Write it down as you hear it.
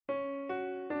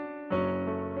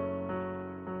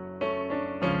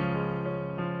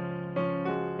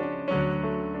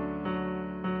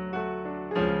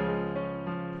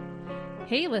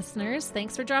Hey listeners,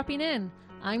 thanks for dropping in.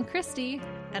 I'm Christy.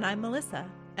 And I'm Melissa,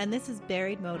 and this is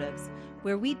Buried Motives,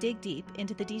 where we dig deep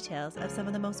into the details of some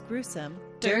of the most gruesome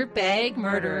dirtbag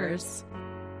murderers.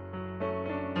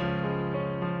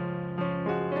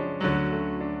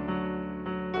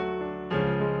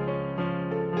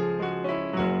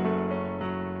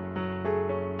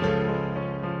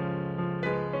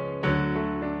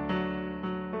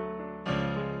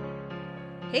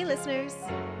 Hey listeners,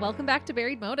 Welcome back to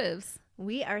Buried Motives.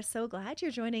 we are so glad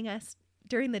you're joining us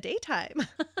during the daytime.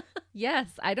 Yes,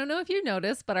 I don't know if you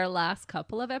noticed, but our last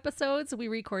couple of episodes we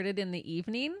recorded in the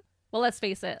evening. Well, let's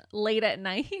face it, late at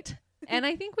night. And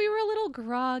I think we were a little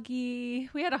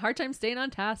groggy. We had a hard time staying on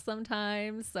task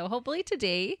sometimes. So hopefully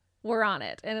today we're on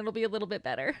it and it'll be a little bit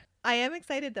better. I am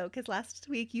excited though, because last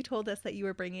week you told us that you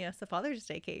were bringing us a Father's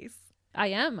Day case. I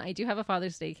am. I do have a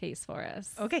Father's Day case for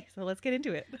us. Okay, so let's get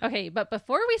into it. Okay, but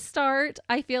before we start,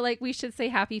 I feel like we should say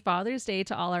Happy Father's Day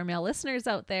to all our male listeners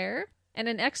out there. And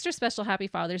an extra special Happy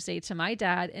Father's Day to my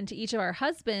dad and to each of our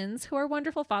husbands who are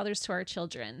wonderful fathers to our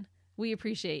children. We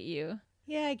appreciate you.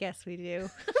 Yeah, I guess we do.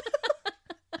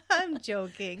 I'm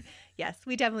joking. Yes,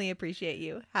 we definitely appreciate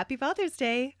you. Happy Father's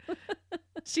Day.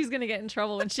 She's going to get in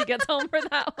trouble when she gets home for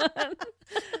that one.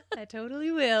 I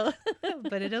totally will,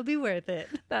 but it'll be worth it.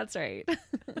 That's right.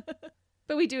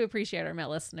 But we do appreciate our male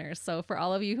listeners. So for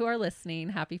all of you who are listening,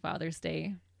 Happy Father's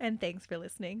Day. And thanks for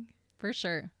listening. For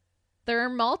sure. There are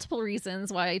multiple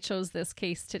reasons why I chose this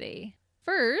case today.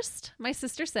 First, my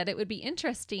sister said it would be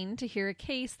interesting to hear a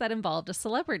case that involved a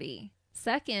celebrity.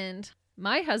 Second,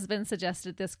 my husband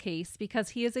suggested this case because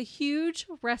he is a huge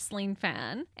wrestling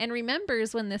fan and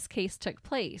remembers when this case took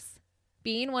place.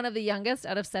 Being one of the youngest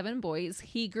out of 7 boys,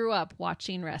 he grew up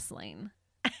watching wrestling.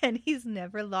 And he's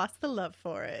never lost the love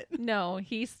for it. No,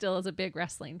 he still is a big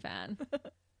wrestling fan.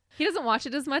 He doesn't watch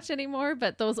it as much anymore,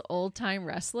 but those old-time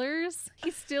wrestlers,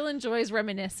 he still enjoys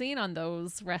reminiscing on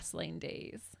those wrestling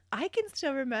days. I can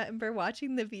still remember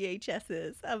watching the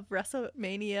VHSs of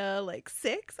WrestleMania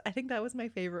 6. I think that was my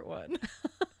favorite one.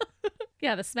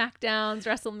 Yeah, the SmackDowns,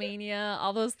 WrestleMania,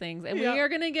 all those things. And Yeah. we are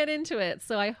going to get into it.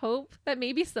 So I hope that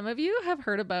maybe some of you have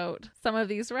heard about some of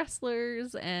these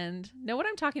wrestlers and know what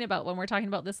I'm talking about when we're talking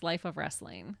about this life of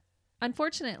wrestling.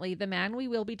 Unfortunately, the man we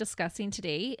will be discussing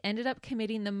today ended up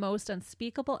committing the most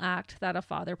unspeakable act that a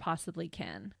father possibly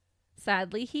can.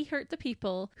 Sadly, he hurt the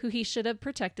people who he should have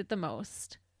protected the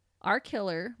most. Our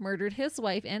killer murdered his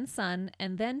wife and son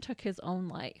and then took his own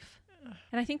life.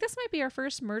 And I think this might be our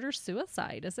first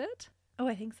murder-suicide, is it? Oh,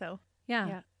 I think so.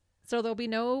 Yeah. So there'll be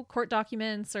no court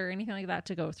documents or anything like that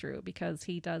to go through because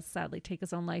he does sadly take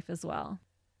his own life as well.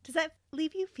 Does that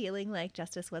leave you feeling like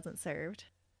justice wasn't served?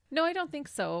 No, I don't think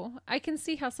so. I can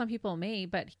see how some people may,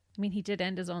 but I mean, he did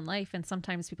end his own life and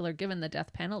sometimes people are given the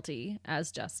death penalty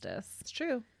as justice. It's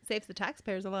true. Saves the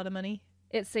taxpayers a lot of money.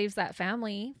 It saves that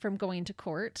family from going to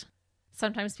court.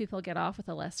 Sometimes people get off with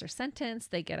a lesser sentence.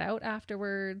 They get out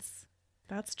afterwards.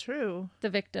 That's true. The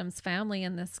victim's family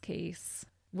in this case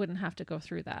wouldn't have to go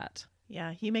through that.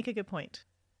 Yeah, you make a good point.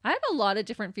 I had a lot of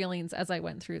different feelings as I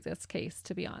went through this case,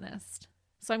 to be honest.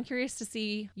 So I'm curious to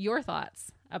see your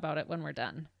thoughts about it when we're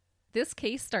done. This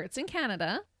case starts in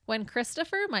Canada when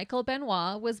Christopher Michael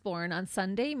Benoit was born on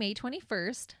Sunday, May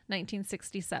 21st,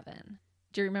 1967.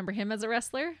 Do you remember him as a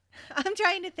wrestler? I'm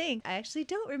trying to think. I actually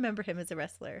don't remember him as a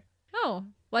wrestler. Oh,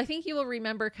 well, I think you will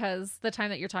remember because the time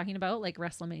that you're talking about, like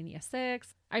WrestleMania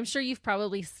 6, I'm sure you've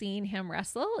probably seen him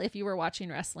wrestle if you were watching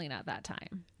wrestling at that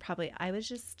time. Probably. I was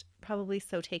just probably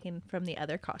so taken from the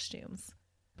other costumes.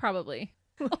 Probably.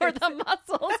 Or the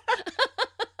muscles.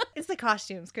 It's the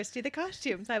costumes, Christy, the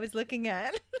costumes I was looking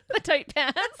at. The tight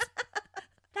pants.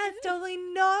 That's totally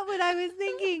not what I was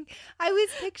thinking. I was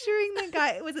picturing the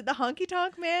guy, was it the honky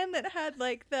tonk man that had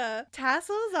the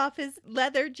tassels off his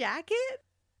leather jacket?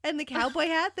 And the cowboy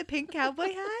hat, the pink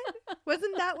cowboy hat?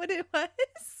 Wasn't that what it was?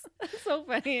 That's so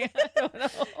funny. I don't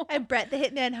know. And Bret the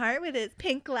Hitman Hart with his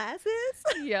pink glasses?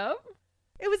 Yep.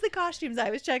 It was the costumes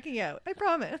I was checking out. I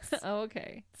promise.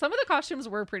 Okay. Some of the costumes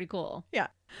were pretty cool. Yeah.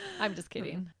 I'm just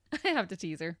kidding. I have to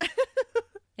tease her.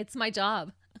 It's my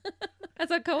job as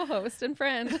a co-host and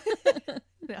friend.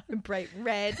 Bright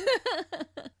red.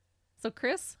 So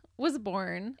Chris was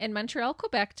born in Montreal,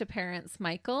 Quebec to parents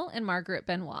Michael and Margaret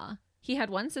Benoit. He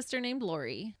had one sister named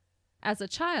Lori. As a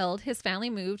child, his family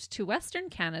moved to Western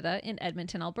Canada in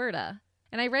Edmonton, Alberta.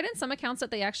 And I read in some accounts that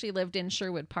they actually lived in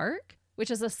Sherwood Park, which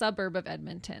is a suburb of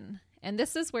Edmonton. And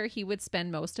this is where he would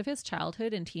spend most of his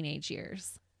childhood and teenage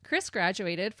years. Chris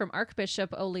graduated from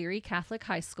Archbishop O'Leary Catholic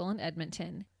High School in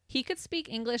Edmonton. He could speak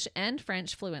English and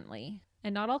French fluently.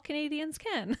 and not all Canadians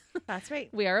can. That's right.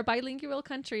 We are a bilingual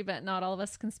country, but not all of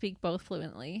us can speak both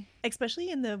fluently. Especially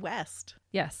in the West.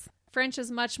 Yes. French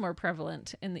is much more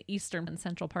prevalent in the eastern and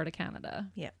central part of Canada.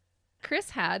 Yeah.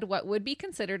 Chris had what would be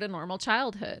considered a normal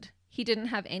childhood. He didn't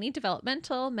have any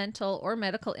developmental, mental, or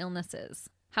medical illnesses.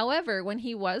 However, when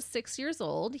he was 6 years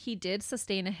old, he did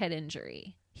sustain a head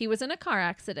injury. He was in a car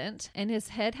accident, and his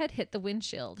head had hit the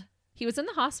windshield. He was in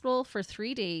the hospital for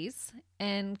 3 days,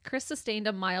 and Chris sustained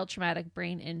a mild traumatic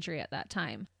brain injury at that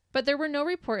time. But there were no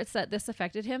reports that this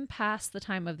affected him past the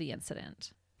time of the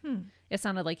incident. It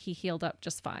sounded like he healed up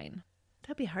just fine.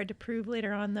 That'd be hard to prove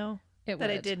later on, though. It that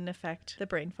would. it didn't affect the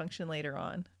brain function later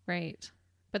on. Right.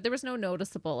 But there was no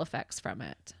noticeable effects from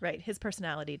it. Right. His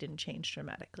personality didn't change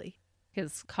dramatically.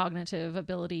 His cognitive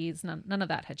abilities, none of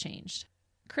that had changed.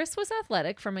 Chris was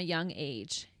athletic from a young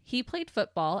age. He played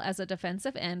football as a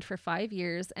defensive end for 5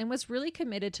 years and was really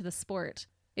committed to the sport.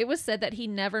 It was said that he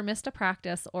never missed a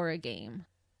practice or a game.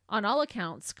 On all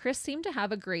accounts, Chris seemed to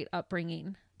have a great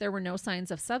upbringing. There were no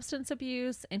signs of substance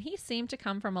abuse, and he seemed to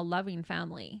come from a loving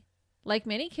family. Like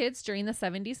many kids during the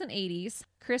 70s and 80s,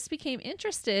 Chris became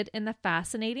interested in the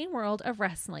fascinating world of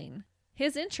wrestling.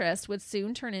 His interest would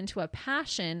soon turn into a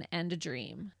passion and a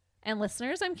dream. And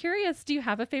listeners, I'm curious, do you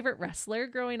have a favorite wrestler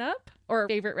growing up? Or a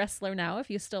favorite wrestler now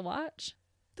if you still watch?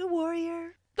 The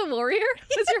Warrior. The Warrior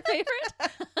was your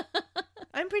favorite?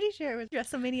 I'm pretty sure it was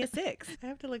WrestleMania 6. I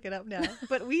have to look it up now.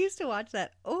 But we used to watch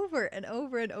that over and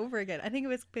over and over again. I think it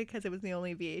was because it was the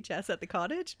only VHS at the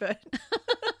cottage, but...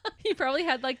 You probably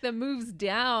had like the moves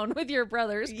down with your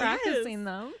brothers practicing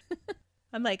them.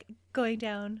 I'm like going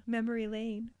down memory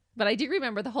lane. But I do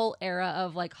remember the whole era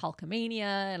of like Hulkamania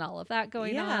and all of that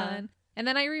going on. And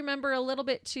then I remember a little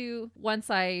bit too, once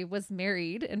I was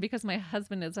married, and because my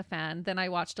husband is a fan, then I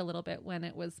watched a little bit when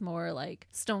it was more like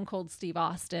Stone Cold Steve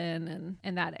Austin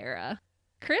and that era.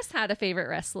 Chris had a favorite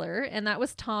wrestler, and that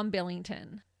was Tom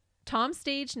Billington. Tom's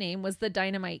stage name was the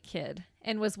Dynamite Kid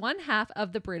and was one half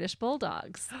of the British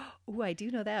Bulldogs. Oh, I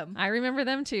do know them. I remember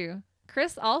them too.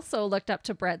 Chris also looked up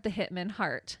to Bret the Hitman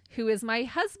Hart, who is my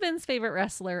husband's favorite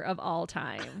wrestler of all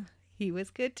time. He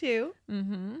was good too.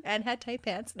 Mm-hmm. And had tight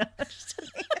pants. No,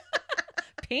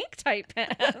 Pink tight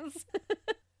pants.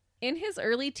 In his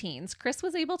early teens, Chris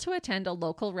was able to attend a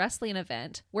local wrestling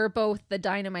event where both the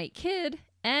Dynamite Kid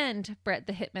and Bret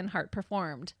the Hitman Hart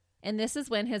performed. And this is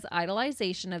when his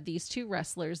idolization of these two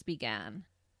wrestlers began.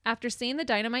 After seeing the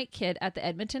Dynamite Kid at the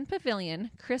Edmonton Pavilion,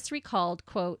 Chris recalled,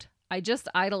 quote, "I just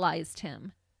idolized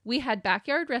him. We had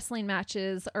backyard wrestling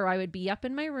matches, or I would be up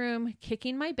in my room,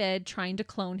 kicking my bed, trying to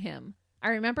clone him. I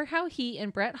remember how he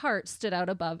and Bret Hart stood out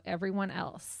above everyone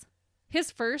else." His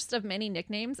first of many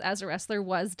nicknames as a wrestler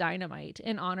was Dynamite,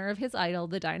 in honor of his idol,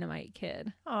 the Dynamite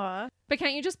Kid. Aw. But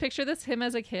can't you just picture this, him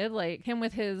as a kid, like him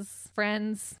with his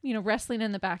friends, wrestling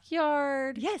in the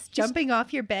backyard? Yes, jumping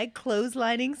off your bed,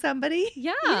 clotheslining somebody.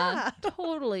 Yeah,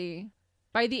 totally.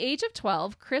 By the age of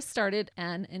 12, Chris started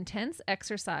an intense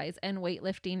exercise and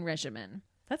weightlifting regimen.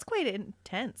 That's quite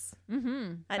intense.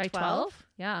 Mm-hmm. At By 12?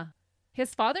 Yeah.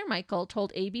 His father, Michael,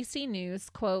 told ABC News,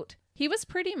 quote, "He was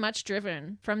pretty much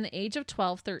driven from the age of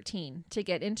 12-13 to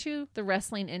get into the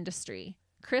wrestling industry.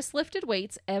 Chris lifted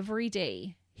weights every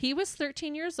day. He was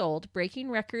 13 years old, breaking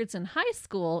records in high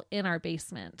school in our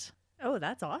basement." Oh,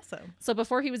 that's awesome. So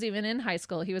before he was even in high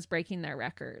school, he was breaking their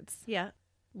records. Yeah.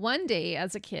 One day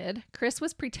as a kid, Chris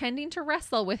was pretending to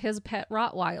wrestle with his pet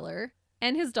Rottweiler,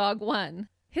 and his dog won.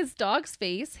 His dog's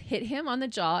face hit him on the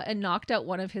jaw and knocked out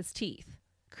one of his teeth.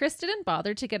 Chris didn't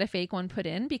bother to get a fake one put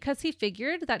in because he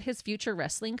figured that his future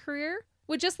wrestling career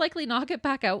would just likely knock it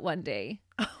back out one day.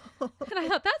 And I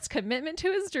thought, that's commitment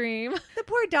to his dream. The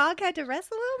poor dog had to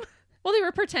wrestle him? Well, they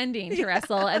were pretending to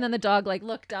wrestle, and then the dog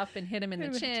looked up and hit him in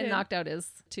the chin, knocked out his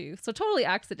tooth. So totally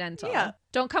accidental. Yeah.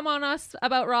 Don't come on us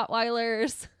about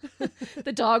Rottweilers.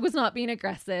 The dog was not being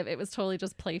aggressive. It was totally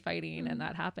just play fighting, and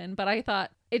that happened. But I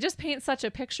thought it just paints such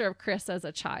a picture of Chris as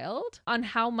a child on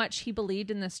how much he believed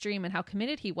in this dream and how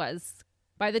committed he was.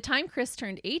 By the time Chris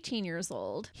turned 18 years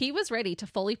old, he was ready to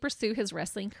fully pursue his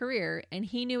wrestling career, and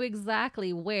he knew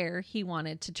exactly where he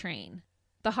wanted to train.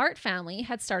 The Hart family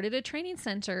had started a training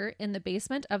center in the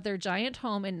basement of their giant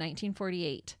home in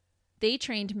 1948. They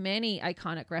trained many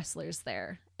iconic wrestlers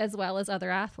there, as well as other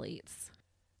athletes.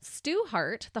 Stu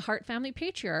Hart, the Hart family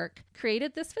patriarch,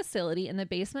 created this facility in the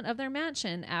basement of their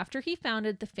mansion after he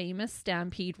founded the famous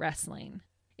Stampede Wrestling.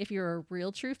 If you're a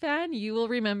real true fan, you will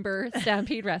remember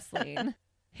Stampede Wrestling.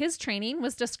 His training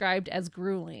was described as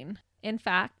grueling. In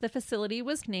fact, the facility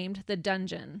was named the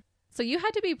Dungeon. So you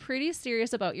had to be pretty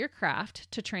serious about your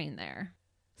craft to train there.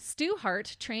 Stu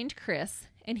Hart trained Chris,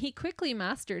 and he quickly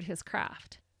mastered his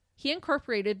craft. He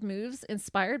incorporated moves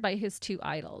inspired by his two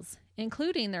idols,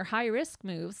 including their high-risk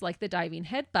moves like the diving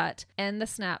headbutt and the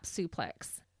snap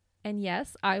suplex. And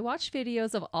yes, I watched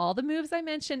videos of all the moves I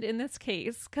mentioned in this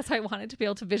case because I wanted to be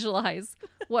able to visualize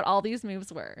what all these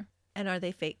moves were. And are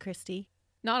they fake, Christy?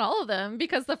 Not all of them,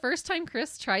 because the first time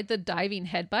Chris tried the diving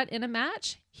headbutt in a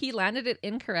match, he landed it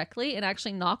incorrectly and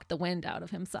actually knocked the wind out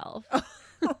of himself.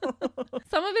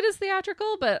 Some of it is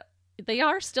theatrical, but they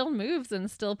are still moves and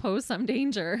still pose some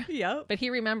danger. Yep. But he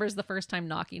remembers the first time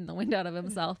knocking the wind out of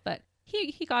himself, but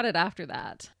he got it after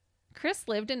that. Chris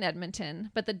lived in Edmonton,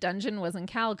 but the dungeon was in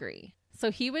Calgary. So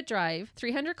he would drive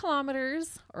 300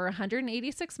 kilometers or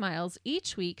 186 miles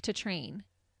each week to train.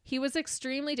 He was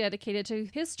extremely dedicated to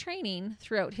his training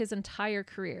throughout his entire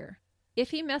career. If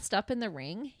he messed up in the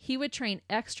ring, he would train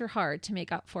extra hard to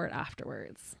make up for it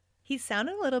afterwards. He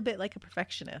sounded a little bit like a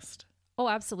perfectionist, Oh,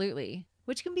 absolutely.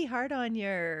 which can be hard on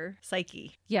your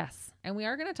psyche. Yes. And we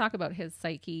are going to talk about his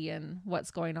psyche and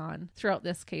what's going on throughout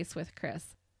this case with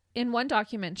Chris. In one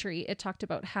documentary, it talked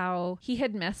about how he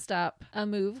had messed up a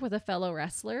move with a fellow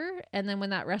wrestler. And then when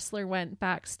that wrestler went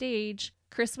backstage,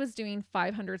 Chris was doing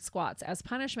 500 squats as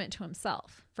punishment to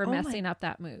himself for messing up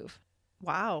that move.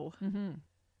 Wow. Mm-hmm.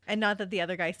 And not that the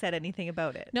other guy said anything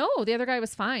about it. No, the other guy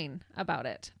was fine about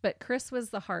it. But Chris was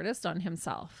the hardest on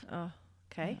himself. Oh,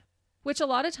 okay. Which a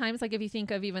lot of times, like if you think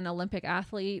of even Olympic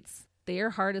athletes,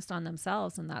 they're hardest on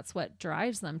themselves. And that's what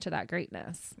drives them to that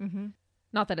greatness. Mm-hmm.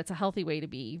 Not that it's a healthy way to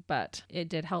be, but it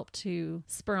did help to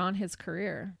spur on his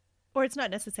career. Or it's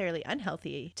not necessarily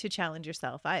unhealthy to challenge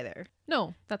yourself either.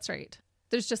 No, that's right.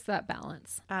 There's just that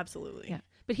balance. Absolutely. Yeah.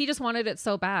 But he just wanted it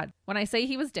so bad. When I say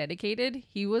he was dedicated,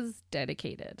 he was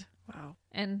dedicated. Wow.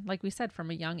 And like we said, from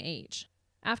a young age.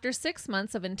 After 6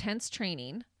 months of intense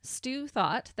training, Stu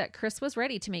thought that Chris was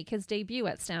ready to make his debut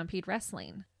at Stampede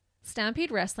Wrestling.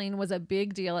 Stampede Wrestling was a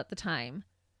big deal at the time.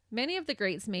 Many of the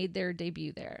greats made their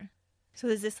debut there. So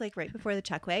is this like right before the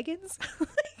Chuck Wagons?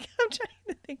 I'm trying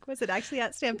to think. Was it actually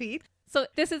at Stampede? So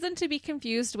this isn't to be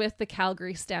confused with the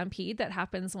Calgary Stampede that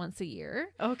happens once a year.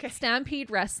 Okay.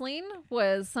 Stampede Wrestling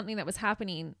was something that was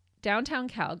happening downtown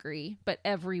Calgary, but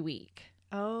every week.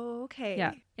 Oh, okay.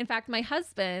 Yeah. In fact, my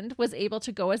husband was able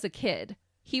to go as a kid.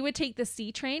 He would take the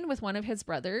C train with one of his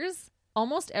brothers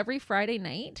almost every Friday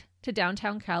night to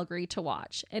downtown Calgary to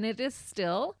watch. And it is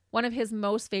still one of his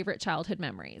most favorite childhood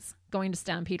memories, going to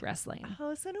Stampede Wrestling.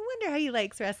 Oh, so no wonder how he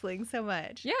likes wrestling so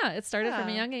much. Yeah, it started from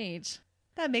a Yeah. young age.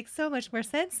 That makes so much more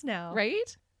sense now.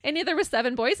 Right? And there was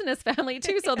 7 boys in his family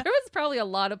too, so there was probably a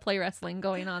lot of play wrestling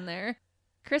going on there.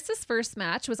 Chris's first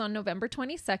match was on November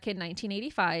 22nd,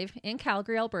 1985 in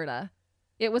Calgary, Alberta.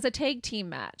 It was a tag team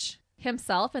match.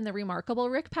 Himself and the remarkable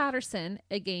Rick Patterson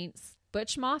against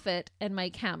Butch Moffat and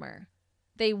Mike Hammer.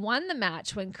 They won the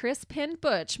match when Chris pinned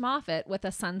Butch Moffat with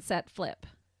a sunset flip.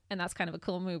 And that's kind of a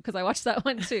cool move because I watched that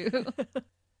one too.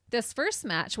 This first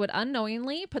match would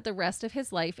unknowingly put the rest of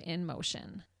his life in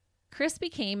motion. Chris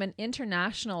became an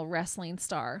international wrestling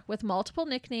star with multiple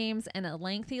nicknames and a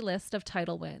lengthy list of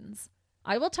title wins.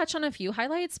 I will touch on a few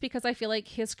highlights because I feel like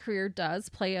his career does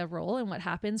play a role in what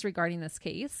happens regarding this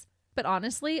case. But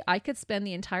honestly, I could spend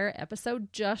the entire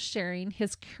episode just sharing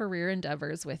his career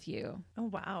endeavors with you. Oh,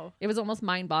 wow. It was almost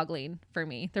mind-boggling for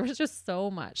me. There was just so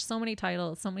much, so many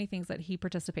titles, so many things that he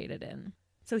participated in.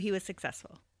 So he was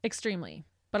successful. Extremely.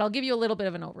 But I'll give you a little bit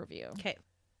of an overview. Okay.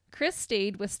 Chris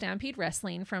stayed with Stampede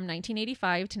Wrestling from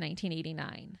 1985 to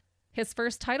 1989. His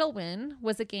first title win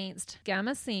was against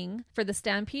Gama Singh for the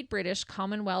Stampede British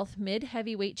Commonwealth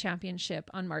Mid-Heavyweight Championship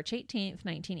on March 18th,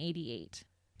 1988.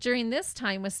 During this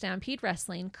time with Stampede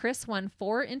Wrestling, Chris won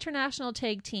 4 international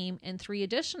tag team and 3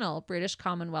 additional British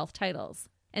Commonwealth titles.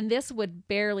 And this would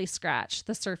barely scratch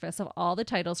the surface of all the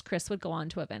titles Chris would go on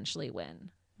to eventually win.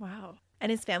 Wow.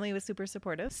 And his family was super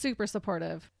supportive? Super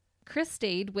supportive. Chris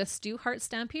stayed with Stu Hart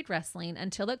Stampede Wrestling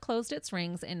until it closed its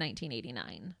rings in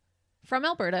 1989. From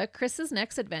Alberta, Chris's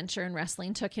next adventure in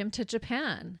wrestling took him to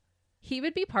Japan. He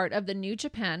would be part of the New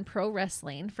Japan Pro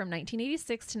Wrestling from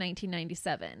 1986 to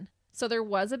 1997. So there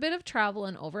was a bit of travel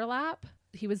and overlap.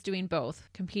 He was doing both,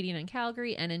 competing in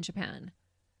Calgary and in Japan.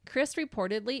 Chris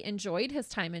reportedly enjoyed his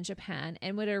time in Japan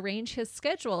and would arrange his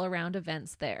schedule around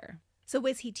events there. So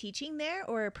was he teaching there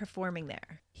or performing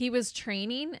there? He was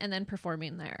training and then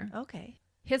performing there. Okay.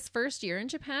 His first year in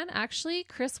Japan, actually,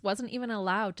 Chris wasn't even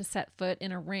allowed to set foot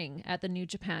in a ring at the New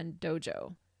Japan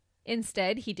dojo.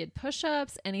 Instead, he did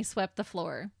push-ups and he swept the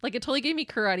floor. Like, it totally gave me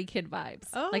Karate Kid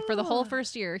vibes. Like, for the whole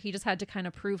first year, he just had to kind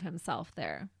of prove himself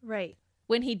there. Right.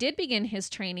 When he did begin his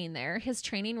training there, his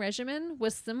training regimen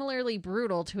was similarly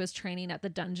brutal to his training at the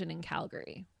dungeon in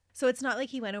Calgary. So it's not like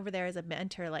he went over there as a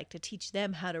mentor, like to teach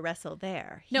them how to wrestle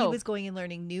there. He No. was going and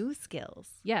learning new skills.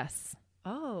 Yes.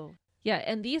 Oh, Yeah.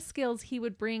 And these skills he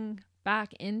would bring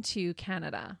back into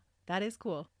Canada. that is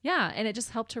cool. Yeah. And it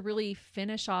just helped to really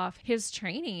finish off his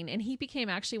training. And he became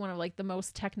actually one of like the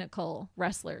most technical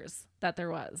wrestlers that there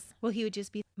was. Well, he would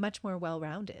just be much more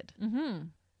well-rounded. Mm-hmm.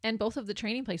 And both of the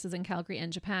training places in Calgary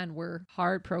and Japan were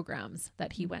hard programs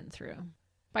that he went through.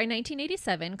 By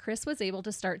 1987, Chris was able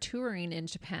to start touring in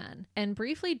Japan and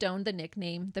briefly donned the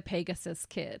nickname the Pegasus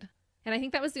Kid. And I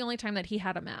think that was the only time that he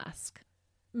had a mask.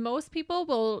 Most people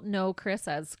will know Chris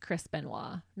as Chris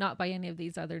Benoit, not by any of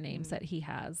these other names that he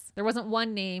has. There wasn't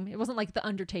one name. It wasn't like the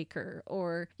Undertaker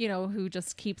or, you know, who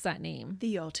just keeps that name.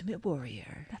 The Ultimate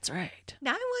Warrior. That's right.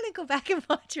 Now I want to go back and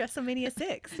watch WrestleMania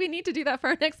 6. We need to do that for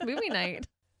our next movie night.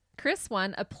 Chris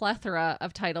won a plethora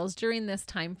of titles during this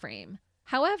time frame.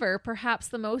 However, perhaps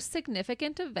the most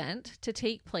significant event to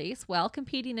take place while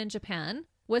competing in Japan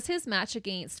was his match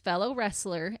against fellow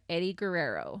wrestler Eddie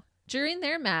Guerrero. During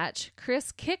their match,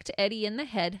 Chris kicked Eddie in the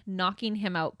head, knocking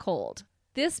him out cold.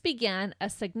 This began a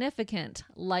significant,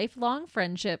 lifelong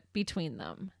friendship between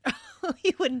them.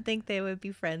 You wouldn't think they would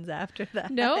be friends after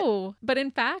that. No, but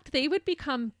in fact, they would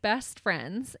become best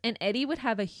friends, and Eddie would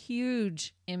have a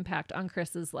huge impact on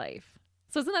Chris's life.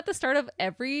 So isn't that the start of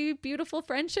every beautiful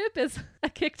friendship, is a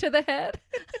kick to the head?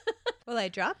 Well, I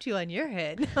dropped you on your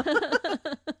head.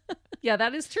 Yeah,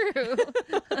 that is true.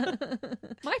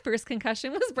 My first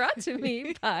concussion was brought to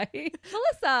me by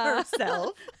Melissa.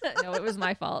 Herself. No, it was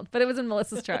my fault, but it was in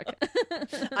Melissa's truck.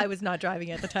 I was not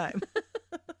driving at the time.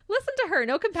 Listen to her.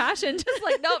 No compassion. Just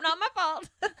like, nope, not my fault.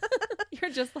 You're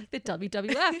just like the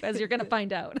WWF, as you're going to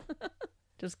find out.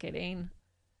 Just kidding.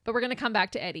 But we're going to come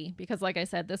back to Eddie because, like I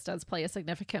said, this does play a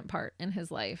significant part in his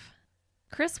life.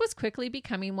 Chris was quickly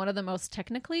becoming one of the most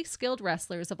technically skilled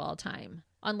wrestlers of all time.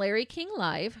 On Larry King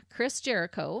Live, Chris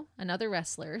Jericho, another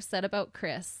wrestler, said about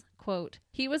Chris, quote,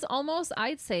 "He was almost,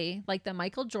 I'd say, like the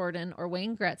Michael Jordan or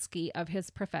Wayne Gretzky of his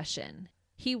profession.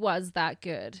 He was that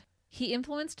good. He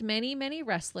influenced many, many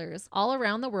wrestlers all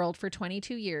around the world for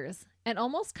 22 years and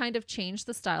almost kind of changed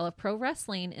the style of pro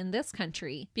wrestling in this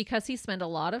country because he spent a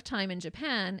lot of time in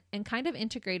Japan and kind of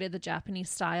integrated the Japanese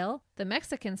style, the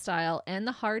Mexican style, and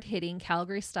the hard-hitting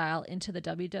Calgary style into the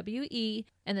WWE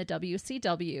and the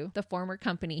WCW, the former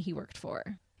company he worked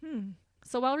for."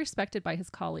 So well respected by his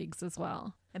colleagues as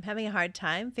well. I'm having a hard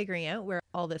time figuring out where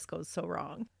all this goes so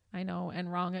wrong. I know,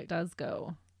 and wrong it does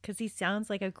go. Because he sounds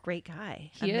like a great guy.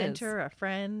 He a is. mentor, a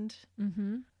friend.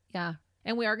 Mm-hmm. Yeah.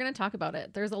 And we are going to talk about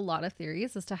it. There's a lot of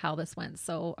theories as to how this went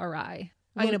so awry.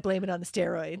 I'm going to blame it on the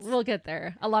steroids. We'll get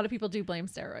there. A lot of people do blame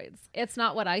steroids. It's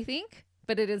not what I think,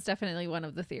 but it is definitely one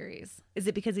of the theories. Is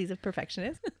it because he's a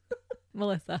perfectionist?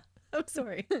 Melissa, I'm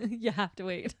sorry. you have to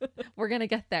wait. We're going to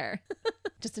get there.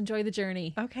 Just enjoy the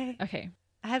journey. Okay. Okay.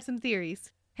 I have some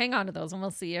theories. Hang on to those and we'll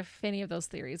see if any of those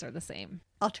theories are the same.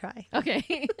 I'll try.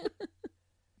 Okay.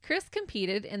 Chris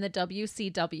competed in the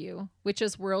WCW, which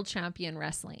is World Champion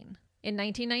Wrestling, in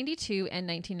 1992 and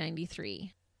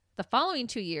 1993. The following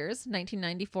 2 years,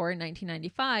 1994 and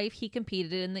 1995, he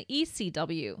competed in the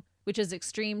ECW, which is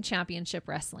Extreme Championship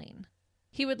Wrestling.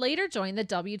 He would later join the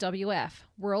WWF,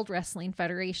 World Wrestling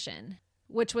Federation,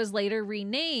 which was later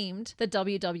renamed the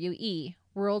WWE,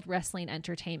 World Wrestling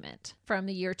Entertainment, from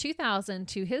the year 2000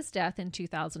 to his death in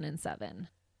 2007.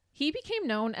 He became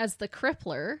known as the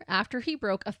Crippler after he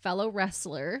broke a fellow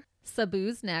wrestler,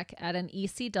 Sabu's neck, at an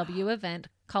ECW event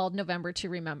called November to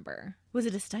Remember. Was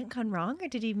it a stunt gone wrong or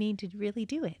did he mean to really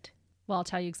do it? Well, I'll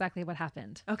tell you exactly what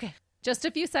happened. Okay. Just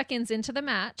a few seconds into the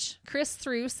match, Chris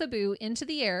threw Sabu into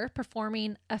the air,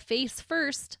 performing a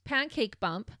face-first pancake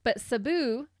bump, but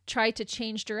Sabu tried to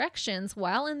change directions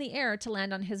while in the air to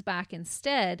land on his back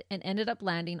instead and ended up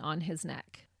landing on his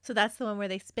neck. So that's the one where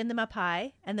they spin them up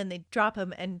high and then they drop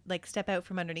them and like step out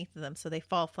from underneath them so they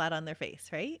fall flat on their face,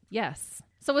 right? Yes.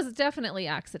 So it was definitely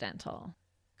accidental.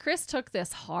 Chris took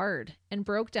this hard and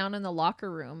broke down in the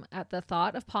locker room at the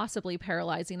thought of possibly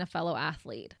paralyzing a fellow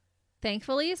athlete.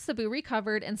 Thankfully, Sabu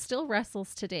recovered and still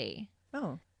wrestles today.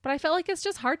 Oh. But I felt like it's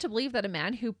just hard to believe that a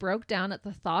man who broke down at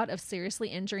the thought of seriously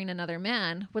injuring another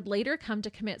man would later come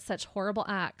to commit such horrible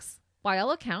acts. By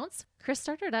all accounts, Chris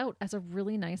started out as a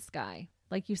really nice guy,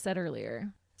 like you said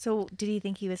earlier. So did he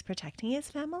think he was protecting his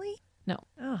family? No.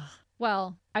 Oh.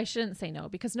 Well, I shouldn't say no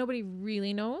because nobody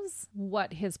really knows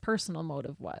what his personal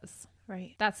motive was.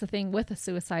 Right. That's the thing with a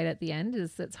suicide at the end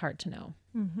is it's hard to know.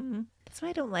 Mm-hmm. That's why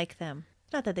I don't like them.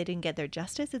 Not that they didn't get their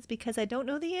justice. It's because I don't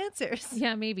know the answers.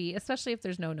 Yeah, maybe, especially if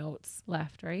there's no notes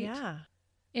left, right? Yeah.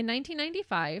 In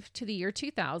 1995 to the year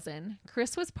 2000,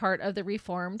 Chris was part of the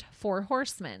reformed Four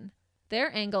Horsemen.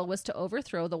 Their angle was to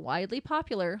overthrow the widely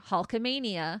popular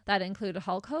Hulkamania that included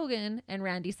Hulk Hogan and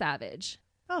Randy Savage.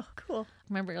 Oh, cool.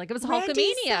 Remember, like it was Randy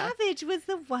Hulkamania. Savage was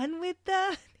the one with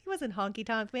the... He wasn't Honky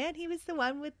Tonk Man. He was the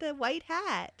one with the white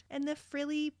hat and the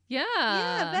frilly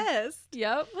vest.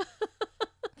 Yep.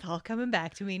 It's all coming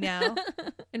back to me now.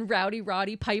 And Rowdy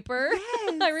Roddy Piper.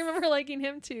 Yes. I remember liking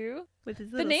him too. With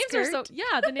his The little names skirt.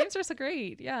 are the names are so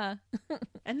great. Yeah.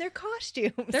 And their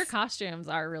costumes. Their costumes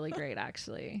are really great,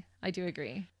 actually. I do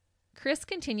agree. Chris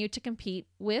continued to compete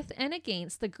with and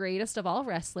against the greatest of all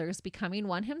wrestlers, becoming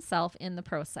one himself in the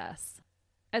process.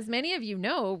 As many of you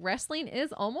know, wrestling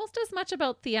is almost as much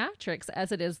about theatrics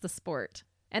as it is the sport.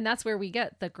 And that's where we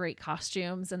get the great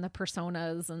costumes and the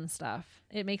personas and stuff.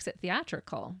 It makes it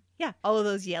theatrical. Yeah, all of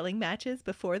those yelling matches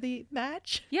before the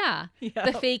match. Yeah. Yeah.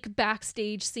 The fake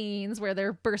backstage scenes where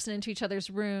they're bursting into each other's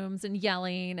rooms and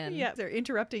yelling. And Yeah, they're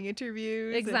interrupting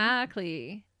interviews.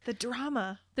 exactly. The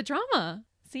drama. The drama.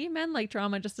 See, men like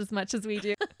drama just as much as we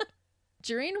do.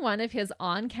 During one of his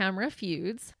on-camera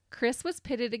feuds, Chris was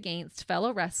pitted against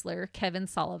fellow wrestler Kevin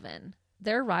Sullivan.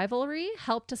 Their rivalry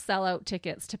helped to sell out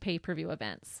tickets to pay-per-view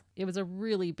events. It was a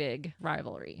really big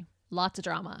rivalry. Lots of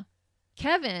drama.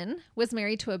 Kevin was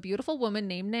married to a beautiful woman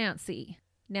named Nancy.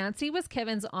 Nancy was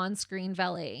Kevin's on-screen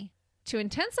valet. To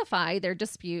intensify their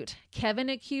dispute, Kevin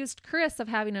accused Chris of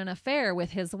having an affair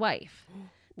with his wife.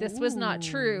 This was not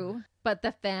true, but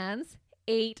the fans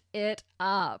ate it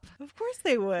up. Of course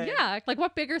they would. Yeah, like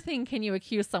what bigger thing can you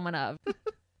accuse someone of?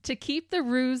 To keep the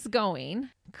ruse going,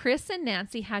 Chris and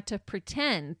Nancy had to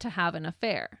pretend to have an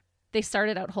affair. They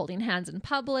started out holding hands in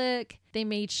public. They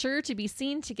made sure to be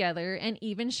seen together and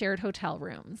even shared hotel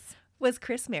rooms. Was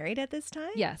Chris married at this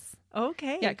time? Yes.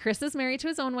 Okay. Yeah, Chris is married to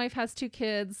his own wife, has 2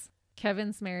 kids.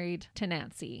 Kevin's married to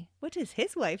Nancy. What does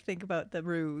his wife think about the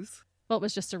ruse? Well, it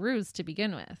was just a ruse to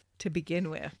begin with. To begin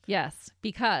with. Yes,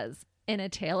 because in a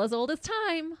tale as old as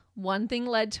time, one thing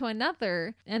led to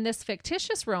another, and this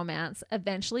fictitious romance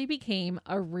eventually became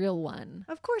a real one.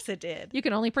 Of course it did. You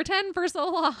can only pretend for so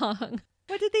long.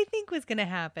 What did they think was going to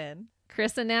happen?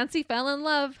 Chris and Nancy fell in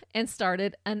love and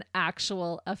started an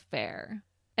actual affair.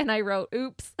 And I wrote,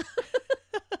 oops.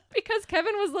 Because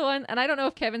Kevin was the one, and I don't know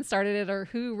if Kevin started it or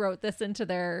who wrote this into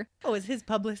their... Oh, it was his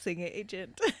publishing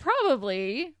agent.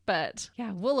 Probably, but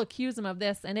yeah, we'll accuse him of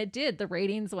this. And it did. The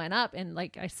ratings went up. And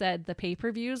like I said, the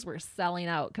pay-per-views were selling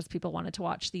out because people wanted to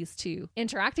watch these two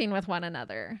interacting with one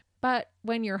another. But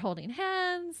when you're holding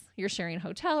hands, you're sharing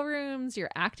hotel rooms,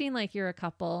 you're acting like you're a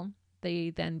couple,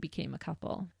 they then became a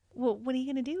couple. Well, what are you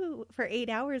going to do for 8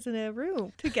 hours in a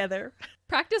room together?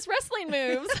 Practice wrestling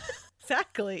moves.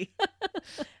 Exactly.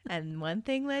 And one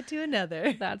thing led to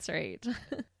another. That's right.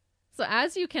 So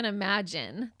as you can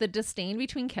imagine, the disdain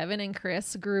between Kevin and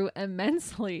Chris grew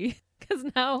immensely because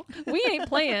now we ain't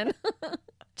playing.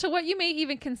 To what you may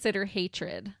even consider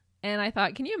hatred. And I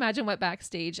thought, can you imagine what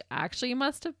backstage actually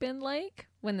must have been like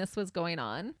when this was going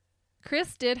on?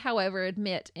 Chris did, however,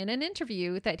 admit in an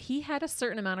interview that he had a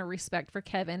certain amount of respect for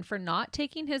Kevin for not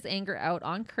taking his anger out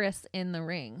on Chris in the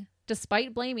ring,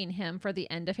 despite blaming him for the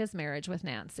end of his marriage with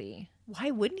Nancy. Why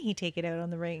wouldn't he take it out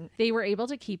on the ring? They were able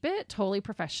to keep it totally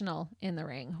professional in the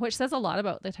ring, which says a lot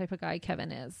about the type of guy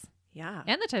Kevin is. Yeah.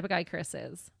 And the type of guy Chris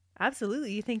is.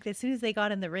 Absolutely. You think that as soon as they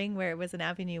got in the ring where it was an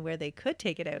avenue where they could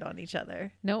take it out on each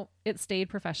other. Nope, it stayed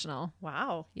professional.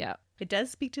 Wow. Yeah, It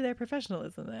does speak to their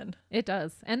professionalism then. it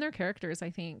does. And their characters, I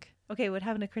think. Okay, what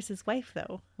happened to Chris's wife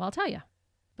though? Well, I'll tell you.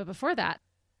 But before that,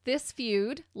 this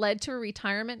feud led to a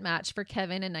retirement match for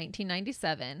Kevin in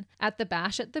 1997 at the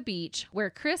Bash at the Beach, where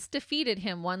Chris defeated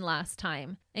him one last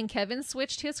time, and Kevin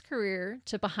switched his career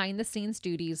to behind-the-scenes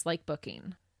duties like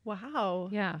booking. Wow.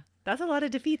 Yeah. That's a lot of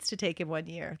defeats to take in 1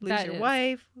 year. Lose That your is.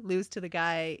 wife, lose to the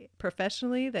guy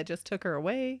professionally that just took her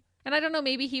away. And I don't know,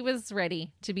 maybe he was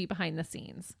ready to be behind the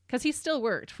scenes because he still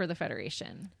worked for the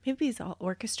Federation. Maybe he's all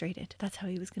orchestrated. That's how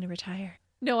he was going to retire.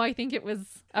 No, I think it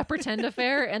was a pretend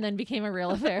affair and then became a real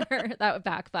affair. That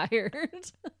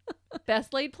backfired.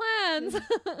 Best laid plans.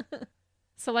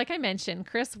 So like I mentioned,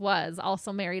 Chris was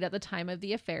also married at the time of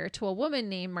the affair to a woman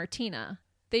named Martina.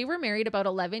 They were married about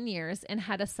 11 years and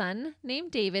had a son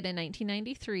named David in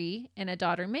 1993 and a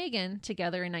daughter Megan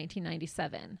together in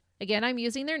 1997. Again, I'm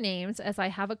using their names as I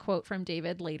have a quote from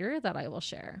David later that I will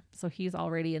share. So he's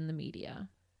already in the media.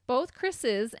 Both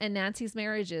Chris's and Nancy's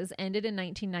marriages ended in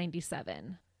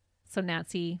 1997. So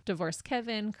Nancy divorced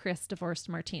Kevin, Chris divorced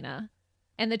Martina,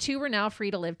 and the two were now free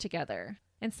to live together.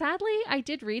 And sadly, I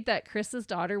did read that Chris's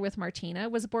daughter with Martina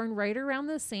was born right around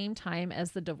the same time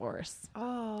as the divorce.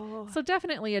 Oh. So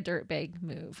definitely a dirtbag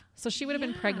move. So she would have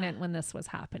been Yeah. pregnant when this was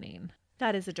happening.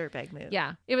 That is a dirtbag move.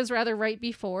 Yeah, it was rather right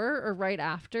before or right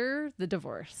after the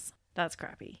divorce. That's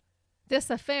crappy. This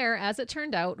affair, as it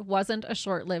turned out, wasn't a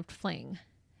short-lived fling.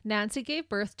 Nancy gave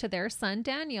birth to their son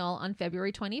Daniel on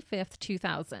February 25th,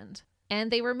 2000,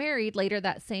 and they were married later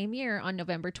that same year on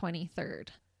November 23rd.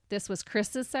 This was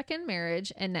Chris's second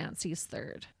marriage and Nancy's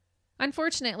third.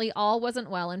 Unfortunately, all wasn't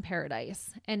well in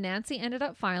paradise, and Nancy ended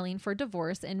up filing for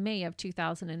divorce in May of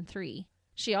 2003.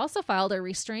 She also filed a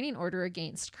restraining order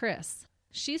against Chris.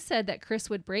 She said that Chris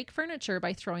would break furniture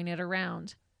by throwing it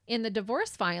around. In the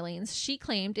divorce filings, she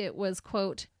claimed it was,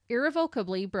 quote,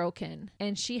 irrevocably broken,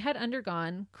 and she had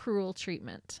undergone cruel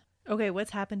treatment. Okay,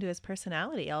 what's happened to his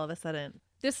personality all of a sudden?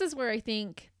 This is where I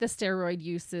think the steroid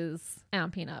use is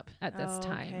amping up at this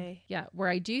time. Okay. Yeah, where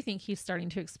I do think he's starting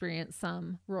to experience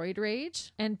some roid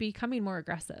rage and becoming more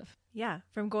aggressive. Yeah,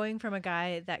 from going from a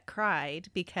guy that cried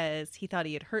because he thought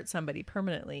he had hurt somebody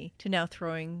permanently to now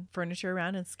throwing furniture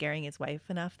around and scaring his wife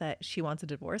enough that she wants a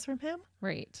divorce from him.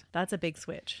 Right. That's a big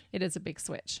switch. It is a big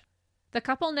switch. The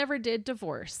couple never did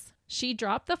divorce. She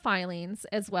dropped the filings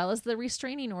as well as the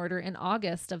restraining order in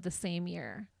August of the same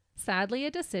year. Sadly,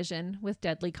 a decision with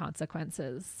deadly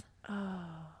consequences. Oh.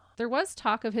 There was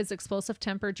talk of his explosive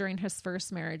temper during his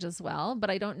first marriage as well,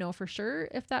 but I don't know for sure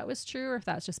if that was true or if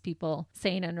that's just people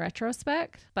saying in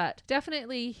retrospect. But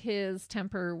definitely his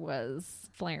temper was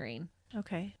flaring.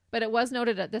 Okay. But it was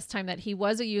noted at this time that he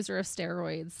was a user of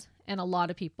steroids, and a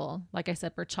lot of people, like I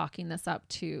said, were chalking this up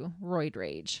to roid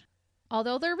rage.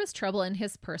 Although there was trouble in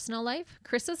his personal life,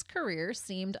 Chris's career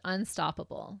seemed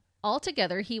unstoppable.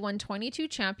 Altogether, he won 22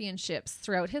 championships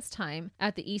throughout his time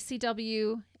at the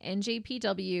ECW,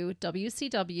 NJPW,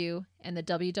 WCW, and the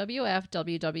WWF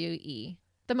WWE.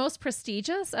 The most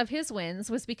prestigious of his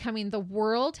wins was becoming the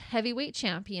World Heavyweight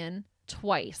Champion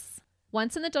twice,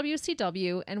 once in the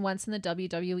WCW and once in the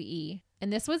WWE.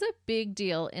 And this was a big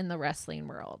deal in the wrestling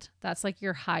world. That's like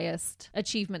your highest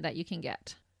achievement that you can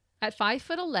get. At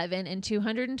 5'11" and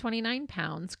 229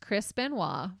 pounds, Chris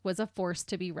Benoit was a force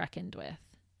to be reckoned with.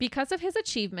 Because of his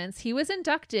achievements, he was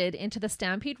inducted into the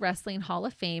Stampede Wrestling Hall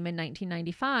of Fame in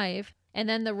 1995, and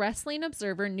then the Wrestling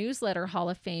Observer Newsletter Hall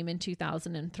of Fame in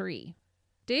 2003.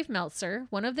 Dave Meltzer,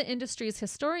 one of the industry's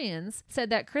historians,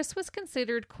 said that Chris was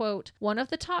considered, quote, one of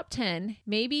the top 10,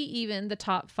 maybe even the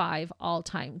top 5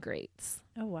 all-time greats.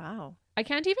 Oh, wow. I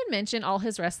can't even mention all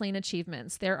his wrestling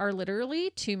achievements. There are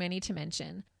literally too many to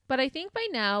mention. But I think by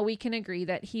now we can agree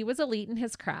that he was elite in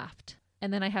his craft.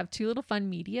 And then I have 2 little fun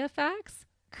media facts.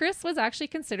 Chris was actually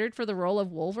considered for the role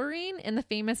of Wolverine in the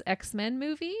famous X-Men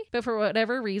movie, but for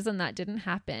whatever reason that didn't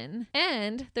happen.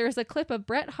 And there's a clip of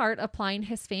Bret Hart applying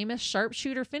his famous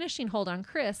sharpshooter finishing hold on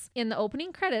Chris in the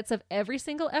opening credits of every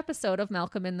single episode of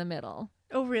Malcolm in the Middle.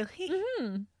 Oh, really?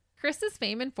 Mm-hmm. Chris's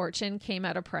fame and fortune came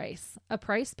at a price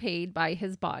paid by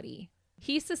his body.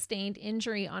 He sustained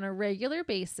injury on a regular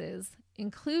basis,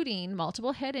 including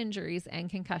multiple head injuries and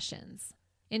concussions.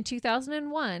 In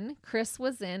 2001, Chris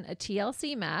was in a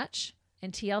TLC match,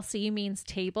 and TLC means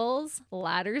tables,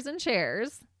 ladders, and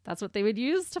chairs. That's what they would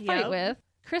use to fight with.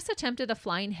 Chris attempted a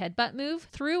flying headbutt move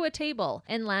through a table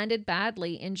and landed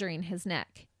badly, injuring his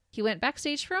neck. He went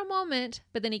backstage for a moment,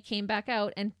 but then he came back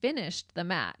out and finished the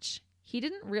match. He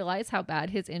didn't realize how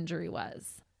bad his injury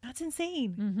was. That's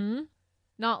insane. Mm-hmm.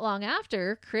 Not long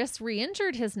after, Chris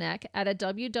re-injured his neck at a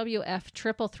WWF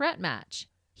triple threat match.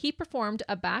 He performed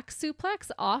a back suplex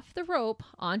off the rope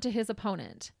onto his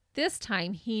opponent. This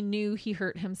time, he knew he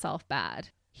hurt himself bad.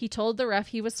 He told the ref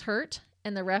he was hurt,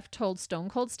 and the ref told Stone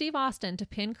Cold Steve Austin to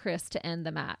pin Chris to end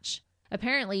the match.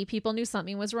 Apparently, people knew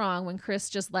something was wrong when Chris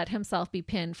just let himself be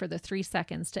pinned for the 3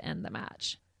 seconds to end the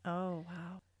match. Oh,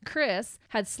 wow. Chris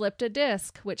had slipped a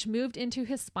disc, which moved into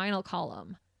his spinal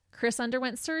column. Chris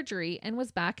underwent surgery and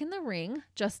was back in the ring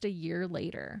just a year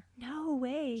later. No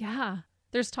way. Yeah.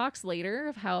 There's talks later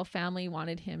of how family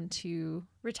wanted him to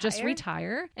just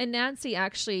retire. And Nancy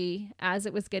actually, as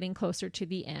it was getting closer to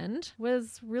the end,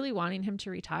 was really wanting him to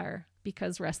retire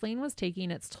because wrestling was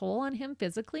taking its toll on him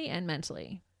physically and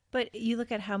mentally. But you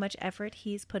look at how much effort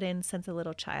he's put in since a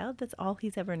little child. That's all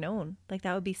he's ever known. Like,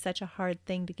 that would be such a hard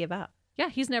thing to give up. Yeah,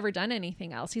 he's never done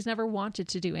anything else. He's never wanted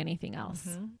to do anything else.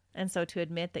 Mm-hmm. And so to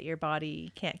admit that your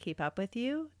body can't keep up with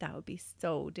you, that would be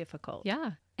so difficult.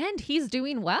 Yeah. And he's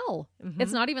doing well. Mm-hmm.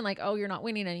 It's not even like, oh, you're not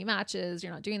winning any matches.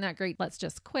 You're not doing that great. Let's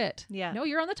just quit. Yeah. No,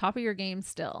 you're on the top of your game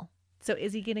still. So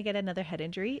is he going to get another head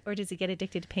injury or does he get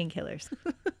addicted to painkillers?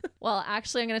 Well,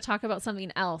 actually, I'm going to talk about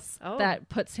something else that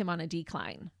puts him on a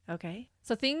decline. Okay.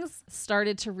 So things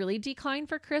started to really decline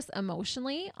for Chris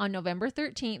emotionally on November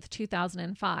 13th,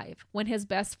 2005, when his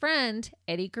best friend,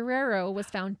 Eddie Guerrero, was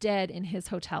found dead in his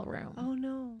hotel room. Oh,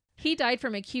 no. He died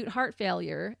from acute heart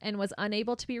failure and was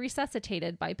unable to be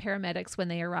resuscitated by paramedics when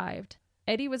they arrived.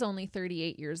 Eddie was only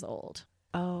 38 years old.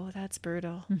 Oh, that's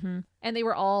brutal. And they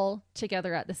were all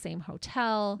together at the same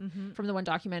hotel. Mm-hmm. From the one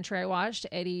documentary I watched,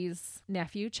 Eddie's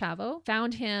nephew, Chavo,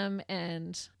 found him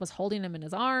and was holding him in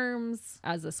his arms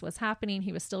as this was happening.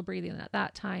 He was still breathing at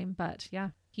that time, but yeah,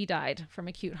 he died from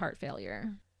acute heart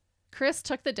failure. Chris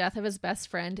took the death of his best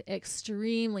friend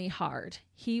extremely hard.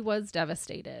 He was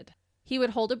devastated. He would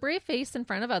hold a brave face in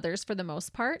front of others for the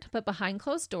most part, but behind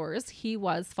closed doors, he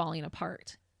was falling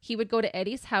apart. He would go to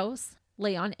Eddie's house,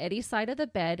 lay on Eddie's side of the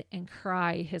bed, and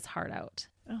cry his heart out.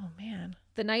 Oh, man.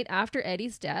 The night after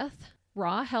Eddie's death,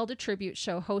 Raw held a tribute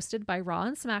show hosted by Raw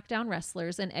and SmackDown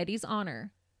wrestlers in Eddie's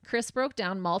honor. Chris broke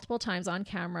down multiple times on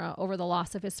camera over the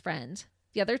loss of his friend.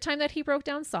 The other time that he broke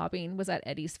down sobbing was at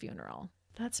Eddie's funeral.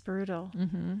 That's brutal.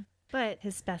 Mm-hmm. But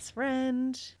his best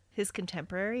friend, his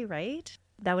contemporary, right?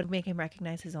 That would make him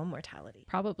recognize his own mortality.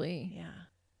 Probably. Yeah.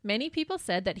 Many people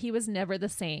said that he was never the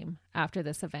same after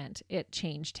this event. It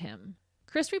changed him.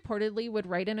 Chris reportedly would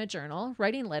write in a journal,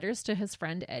 writing letters to his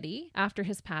friend Eddie after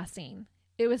his passing.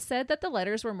 It was said that the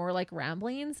letters were more like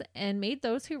ramblings and made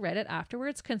those who read it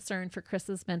afterwards concerned for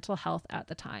Chris's mental health at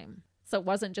the time. So it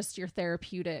wasn't just your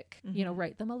therapeutic,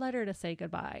 write them a letter to say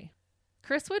goodbye.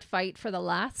 Chris would fight for the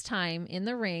last time in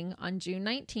the ring on June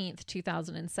 19th,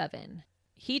 2007.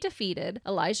 He defeated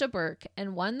Elijah Burke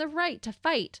and won the right to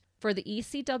fight for the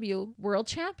ECW World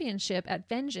Championship at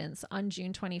Vengeance on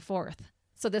June 24th.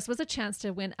 So this was a chance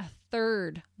to win a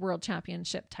third World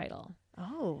Championship title.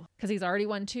 Oh. Because he's already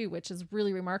won 2, which is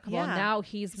really remarkable. Yeah. Now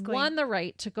he's won the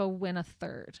right to go win a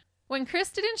third. When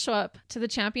Chris didn't show up to the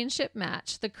championship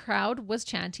match, the crowd was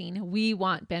chanting, "We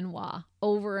want Benoit,"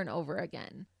 over and over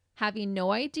again, having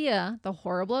no idea the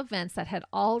horrible events that had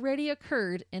already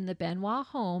occurred in the Benoit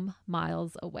home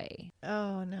miles away.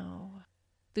 Oh, no.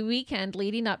 The weekend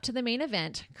leading up to the main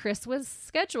event, Chris was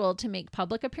scheduled to make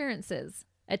public appearances,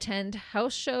 attend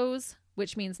house shows,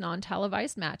 which means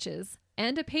non-televised matches,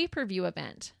 and a pay-per-view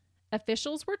event.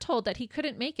 Officials were told that he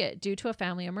couldn't make it due to a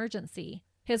family emergency.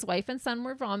 His wife and son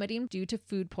were vomiting due to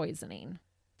food poisoning.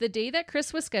 The day that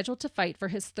Chris was scheduled to fight for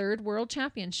his third world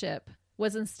championship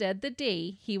was instead the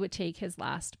day he would take his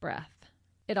last breath.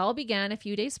 It all began a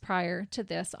few days prior to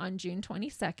this on June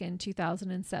 22nd,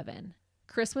 2007.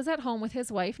 Chris was at home with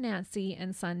his wife Nancy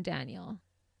and son Daniel.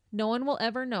 No one will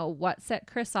ever know what set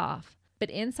Chris off, but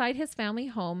inside his family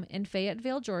home in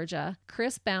Fayetteville, Georgia,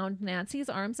 Chris bound Nancy's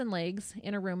arms and legs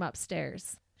in a room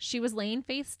upstairs. She was laying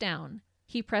face down.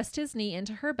 He pressed his knee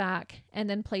into her back and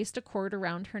then placed a cord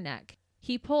around her neck.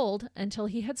 He pulled until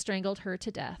he had strangled her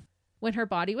to death. When her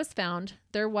body was found,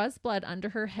 there was blood under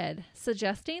her head,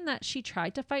 suggesting that she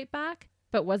tried to fight back,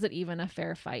 but was it even a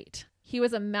fair fight? He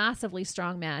was a massively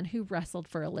strong man who wrestled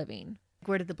for a living.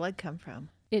 Where did the blood come from?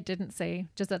 It didn't say,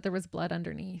 just that there was blood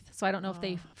underneath. So I don't know if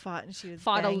they fought and she was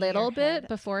fought a banging little her bit head.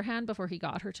 beforehand before he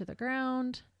got her to the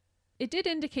ground. It did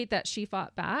indicate that she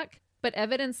fought back, but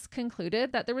evidence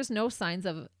concluded that there was no signs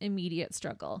of immediate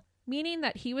struggle, meaning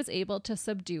that he was able to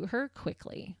subdue her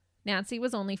quickly. Nancy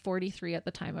was only 43 at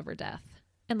the time of her death.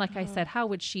 And like I said, how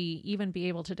would she even be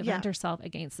able to defend herself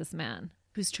against this man?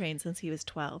 Who's trained since he was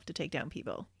 12 to take down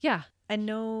people. Yeah. And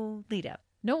no lead up.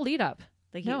 No lead up.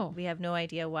 Like no. We have no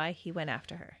idea why he went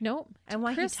after her. Nope. And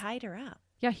why Chris, he tied her up.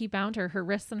 Yeah, he bound her. Her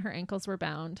wrists and her ankles were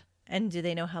bound. And do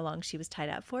they know how long she was tied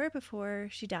up for before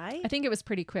she died? I think it was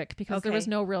pretty quick because there was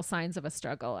no real signs of a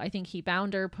struggle. I think he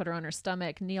bound her, put her on her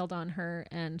stomach, kneeled on her,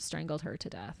 and strangled her to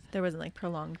death. There wasn't like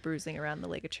prolonged bruising around the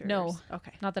ligatures? No.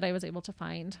 Okay. Not that I was able to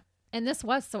find. And this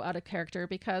was so out of character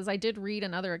because I did read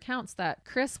in other accounts that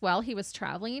Chris, while he was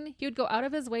traveling, he would go out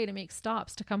of his way to make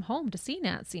stops to come home to see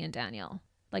Nancy and Daniel.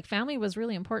 Like, family was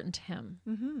really important to him.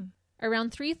 Mm-hmm.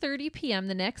 Around 3:30 p.m.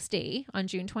 the next day, on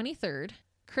June 23rd,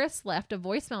 Chris left a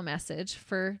voicemail message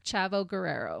for Chavo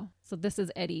Guerrero. So this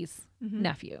is Eddie's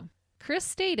nephew. Chris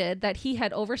stated that he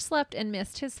had overslept and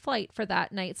missed his flight for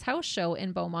that night's house show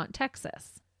in Beaumont,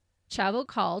 Texas. Chavo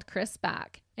called Chris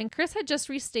back, and Chris had just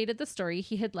restated the story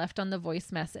he had left on the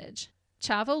voice message.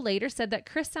 Chavo later said that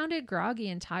Chris sounded groggy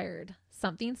and tired.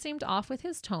 Something seemed off with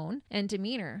his tone and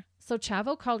demeanor. So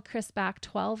Chavo called Chris back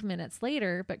 12 minutes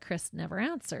later, but Chris never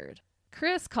answered.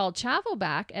 Chris called Chavo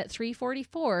back at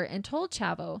 3:44 and told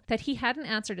Chavo that he hadn't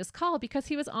answered his call because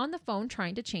he was on the phone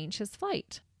trying to change his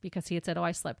flight, because he had said,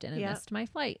 I slept in and missed my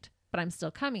flight, but I'm still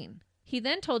coming. He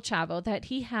then told Chavo that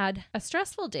he had a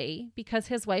stressful day because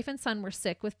his wife and son were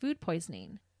sick with food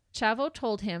poisoning. Chavo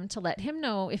told him to let him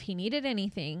know if he needed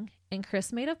anything, and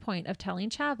Chris made a point of telling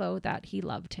Chavo that he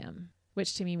loved him,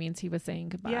 which to me means he was saying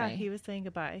goodbye. Yeah, he was saying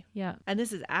goodbye. Yeah. And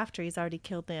this is after he's already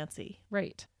killed Nancy.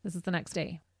 Right. This is the next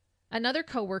day. Another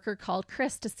coworker called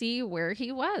Chris to see where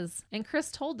he was, and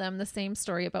Chris told them the same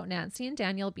story about Nancy and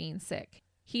Daniel being sick.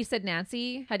 He said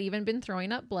Nancy had even been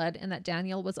throwing up blood and that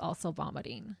Daniel was also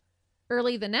vomiting.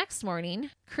 Early the next morning,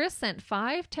 Chris sent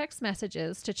 5 text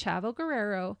messages to Chavo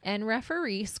Guerrero and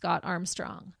referee Scott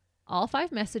Armstrong. All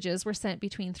 5 messages were sent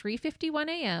between 3:51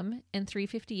 a.m. and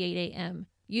 3:58 a.m.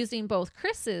 using both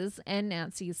Chris's and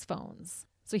Nancy's phones.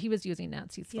 So he was using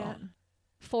Nancy's phone.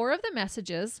 4 of the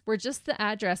messages were just the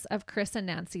address of Chris and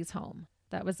Nancy's home.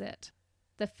 That was it.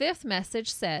 The 5th message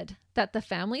said that the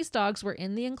family's dogs were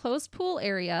in the enclosed pool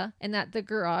area and that the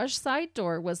garage side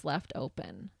door was left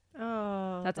open.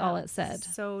 Oh, that's all it said.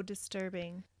 So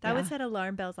disturbing. That would set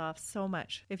alarm bells off so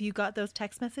much. If you got those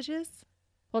text messages.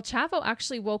 Well, Chavo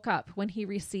actually woke up when he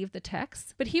received the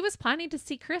text, but he was planning to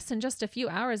see Chris in just a few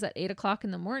hours at 8 o'clock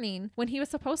in the morning when he was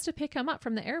supposed to pick him up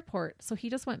from the airport. So he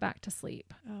just went back to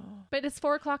sleep. Oh. But it's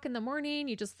 4 o'clock in the morning.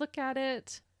 You just look at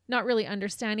it, not really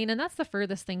understanding. And that's the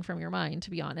furthest thing from your mind, to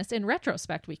be honest. In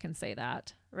retrospect, we can say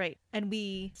that. Right. And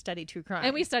we study true crime.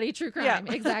 Yeah.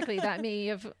 Exactly. That may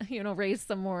have, raised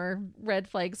some more red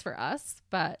flags for us.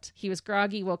 But he was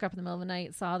groggy, woke up in the middle of the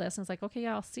night, saw this, and was like, okay,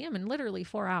 yeah, I'll see him in literally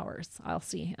 4 hours. I'll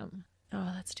see him.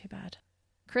 Oh, that's too bad.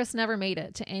 Chris never made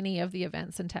it to any of the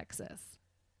events in Texas.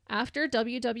 After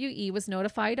WWE was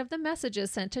notified of the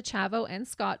messages sent to Chavo and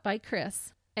Scott by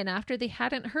Chris, and after they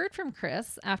hadn't heard from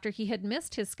Chris after he had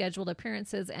missed his scheduled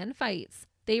appearances and fights,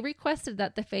 they requested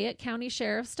that the Fayette County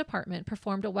Sheriff's Department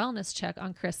performed a wellness check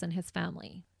on Chris and his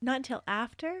family. Not until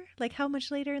after? Like, how much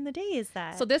later in the day is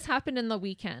that? So this happened in the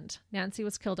weekend. Nancy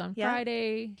was killed on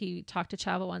Friday. He talked to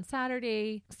Chavo on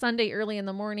Saturday. Sunday early in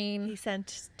the morning, he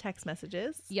sent text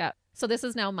messages. Yeah. So this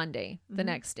is now Monday, the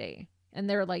next day. And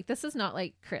they're like, this is not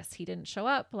like Chris. He didn't show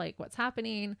up. Like, what's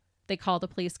happening? They call the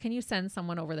police. Can you send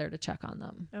someone over there to check on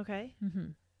them? Okay.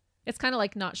 It's kind of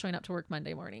like not showing up to work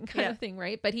Monday morning kind of thing,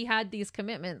 right? But he had these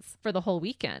commitments for the whole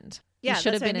weekend. Yeah, he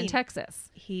should have been in Texas.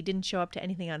 He didn't show up to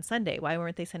anything on Sunday. Why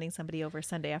weren't they sending somebody over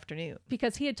Sunday afternoon?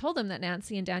 Because he had told them that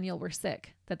Nancy and Daniel were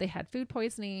sick, that they had food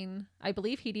poisoning. I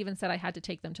believe he'd even said I had to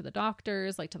take them to the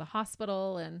doctors, like to the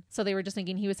hospital. And so they were just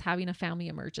thinking he was having a family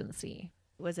emergency.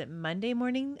 Was it Monday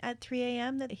morning at 3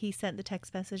 a.m. that he sent the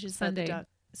text messages? Sunday.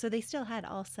 So they still had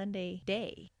all Sunday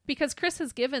day. Because Chris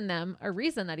has given them a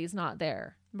reason that he's not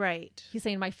there. Right. He's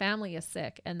saying my family is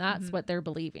sick, and that's what they're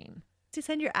believing. To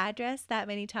send your address that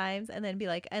many times and then be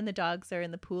like, and the dogs are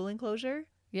in the pool enclosure?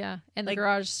 Yeah. And the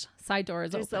garage side door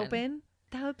is open.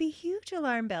 That would be huge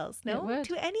alarm bells, no? It would.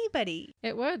 To anybody.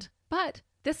 It would. But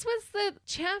this was the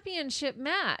championship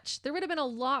match. There would have been a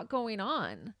lot going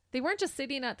on. They weren't just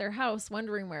sitting at their house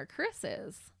wondering where Chris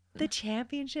is. The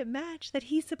championship match that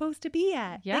he's supposed to be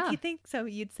at. Yeah. Like, you think so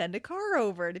you'd send a car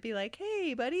over to be like,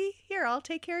 hey, buddy, here, I'll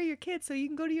take care of your kids so you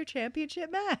can go to your championship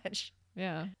match.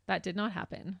 Yeah. That did not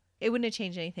happen. It wouldn't have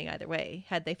changed anything either way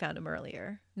had they found him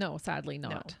earlier. No, sadly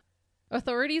not. No.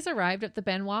 Authorities arrived at the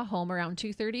Benoit home around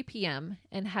 2:30 p.m.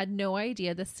 and had no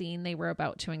idea the scene they were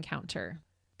about to encounter.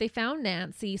 They found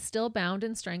Nancy still bound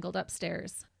and strangled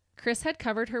upstairs. Chris had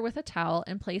covered her with a towel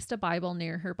and placed a Bible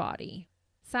near her body.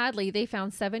 Sadly, they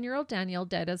found 7-year-old Daniel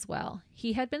dead as well.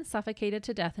 He had been suffocated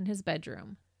to death in his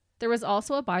bedroom. There was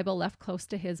also a Bible left close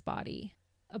to his body.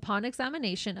 Upon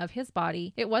examination of his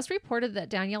body, it was reported that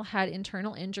Daniel had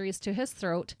internal injuries to his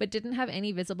throat but didn't have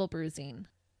any visible bruising.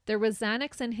 There was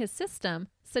Xanax in his system,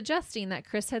 suggesting that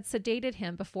Chris had sedated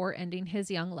him before ending his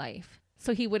young life,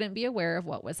 so he wouldn't be aware of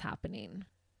what was happening.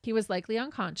 He was likely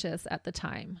unconscious at the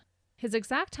time. His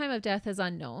exact time of death is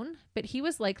unknown, but he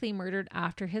was likely murdered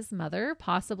after his mother,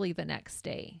 possibly the next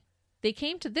day. They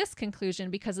came to this conclusion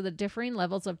because of the differing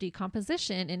levels of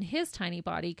decomposition in his tiny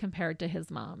body compared to his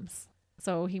mom's.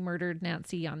 So he murdered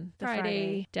Nancy on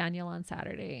Friday, Daniel on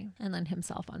Saturday, and then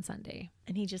himself on Sunday.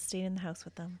 And he just stayed in the house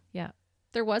with them. Yeah.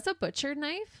 There was a butcher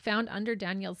knife found under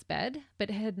Daniel's bed,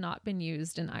 but it had not been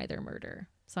used in either murder.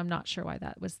 So I'm not sure why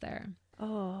that was there.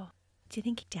 Oh. Do you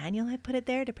think Daniel had put it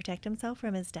there to protect himself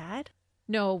from his dad?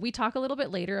 No, we talk a little bit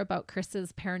later about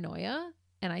Chris's paranoia,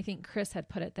 and I think Chris had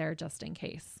put it there just in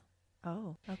case.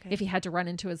 Oh, okay. If he had to run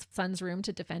into his son's room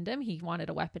to defend him, he wanted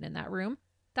a weapon in that room.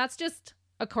 That's just,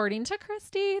 according to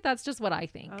Christy, that's just what I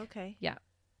think. Okay. Yeah.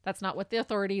 That's not what the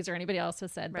authorities or anybody else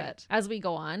has said, Right. But as we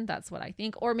go on, that's what I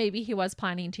think. Or maybe he was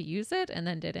planning to use it and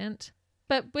then didn't.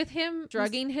 But with him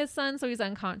drugging his son so he's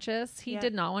unconscious, he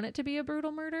did not want it to be a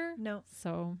brutal murder. No.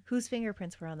 So Whose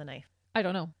fingerprints were on the knife? I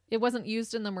don't know. It wasn't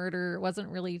used in the murder. It wasn't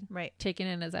really Right. taken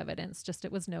in as evidence. Just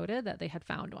it was noted that they had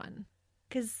found one.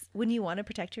 Because when you want to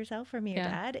protect yourself from your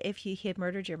dad, if he had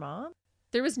murdered your mom?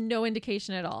 There was no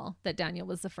indication at all that Daniel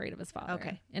was afraid of his father.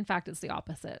 Okay. In fact, it's the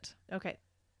opposite. Okay.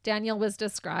 Daniel was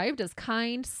described as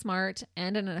kind, smart,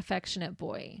 and an affectionate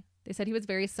boy. They said he was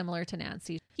very similar to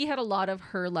Nancy. He had a lot of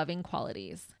her loving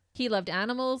qualities. He loved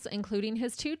animals, including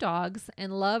his 2 dogs,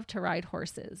 and loved to ride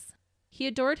horses. He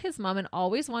adored his mom and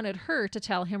always wanted her to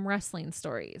tell him wrestling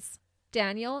stories.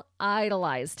 Daniel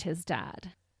idolized his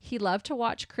dad. He loved to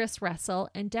watch Chris wrestle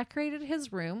and decorated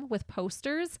his room with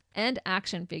posters and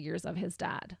action figures of his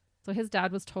dad. So his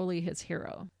dad was totally his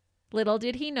hero. Little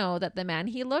did he know that the man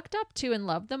he looked up to and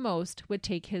loved the most would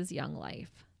take his young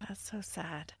life. That's so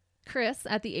sad. Chris,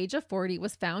 at the age of 40,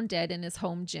 was found dead in his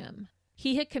home gym.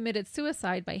 He had committed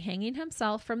suicide by hanging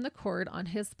himself from the cord on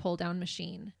his pull-down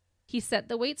machine. He set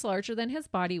the weights larger than his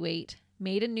body weight,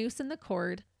 made a noose in the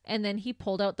cord, and then he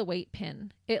pulled out the weight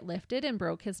pin. It lifted and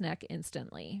broke his neck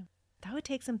instantly. That would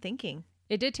take some thinking.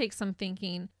 It did take some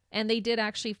thinking, and they did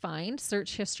actually find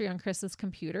search history on Chris's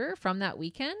computer from that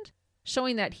weekend,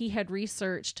 showing that he had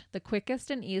researched the quickest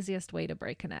and easiest way to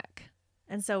break a neck.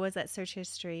 And so was that search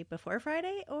history before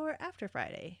Friday or after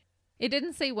Friday? It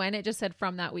didn't say when, it just said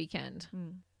from that weekend.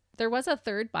 There was a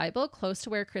third Bible close to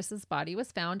where Chris's body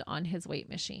was found on his weight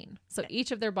machine. So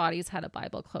each of their bodies had a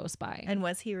Bible close by. And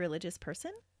was he a religious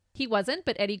person? He wasn't,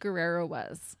 but Eddie Guerrero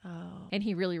was. Oh. And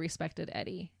he really respected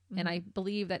Eddie. And I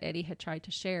believe that Eddie had tried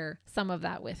to share some of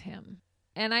that with him.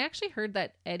 And I actually heard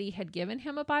that Eddie had given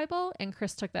him a Bible and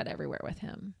Chris took that everywhere with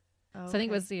him. Okay. So I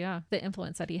think it was the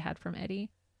influence that he had from Eddie.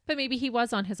 But maybe he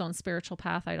was on his own spiritual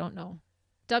path. I don't know.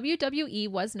 WWE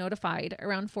was notified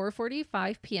around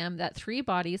 4:45 p.m. that 3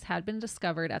 bodies had been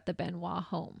discovered at the Benoit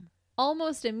home.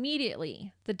 Almost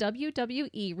immediately, the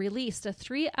WWE released a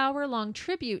 3-hour-long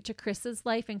tribute to Chris's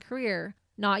life and career,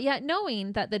 not yet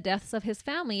knowing that the deaths of his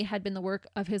family had been the work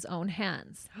of his own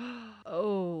hands.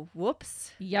 Oh,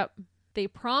 whoops. Yep. They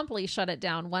promptly shut it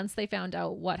down once they found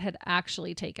out what had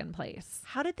actually taken place.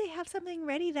 How did they have something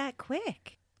ready that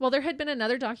quick? Well, there had been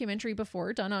another documentary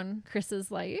before done on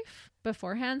Chris's life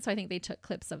beforehand. So I think they took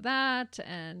clips of that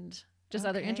and just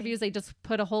other interviews. They just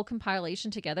put a whole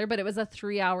compilation together, but it was a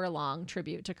 3-hour-long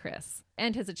tribute to Chris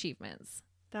and his achievements.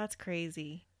 That's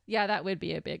crazy. Yeah, that would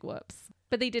be a big whoops.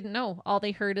 But they didn't know. All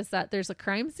they heard is that there's a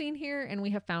crime scene here and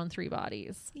we have found 3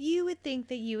 bodies. You would think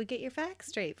that you would get your facts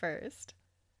straight first.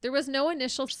 There was no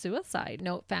initial suicide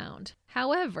note found.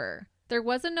 However, there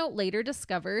was a note later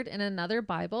discovered in another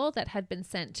Bible that had been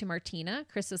sent to Martina,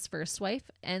 Chris's first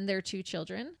wife, and their 2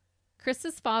 children.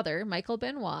 Chris's father, Michael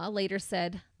Benoit, later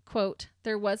said, quote,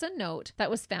 "There was a note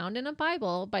that was found in a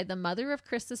Bible by the mother of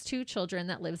Chris's 2 children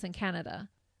that lives in Canada.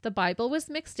 The Bible was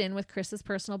mixed in with Chris's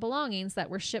personal belongings that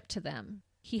were shipped to them.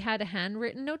 He had a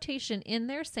handwritten notation in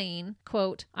there saying,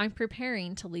 quote, 'I'm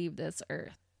preparing to leave this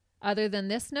earth.' Other than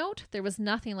this note, there was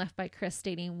nothing left by Chris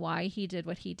stating why he did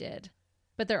what he did.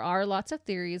 But there are lots of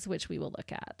theories which we will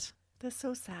look at." That's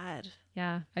so sad.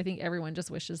 Yeah, I think everyone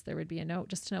just wishes there would be a note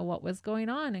just to know what was going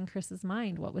on in Chris's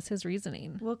mind. What was his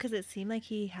reasoning? Well, because it seemed like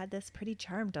he had this pretty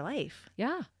charmed life.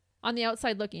 Yeah. On the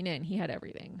outside looking in, he had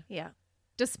everything. Yeah.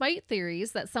 Despite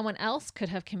theories that someone else could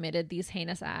have committed these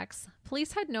heinous acts,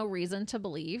 police had no reason to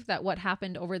believe that what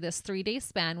happened over this 3-day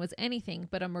span was anything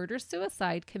but a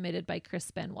murder-suicide committed by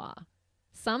Chris Benoit.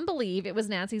 Some believe it was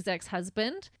Nancy's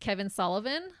ex-husband, Kevin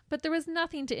Sullivan, but there was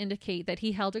nothing to indicate that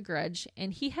he held a grudge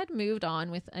and he had moved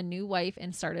on with a new wife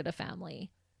and started a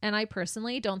family. And I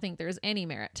personally don't think there's any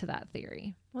merit to that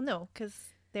theory. Well, no, because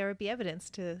there would be evidence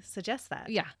to suggest that.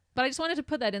 Yeah, but I just wanted to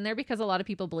put that in there because a lot of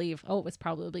people believe, oh, it was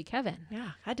probably Kevin.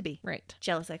 Yeah, had to be. Right.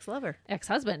 Jealous ex-lover.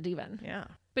 Ex-husband even. Yeah.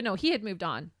 But no, he had moved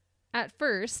on. At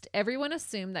first, everyone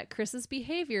assumed that Chris's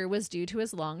behavior was due to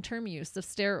his long-term use of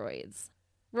steroids.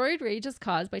 Roid rage is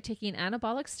caused by taking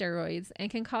anabolic steroids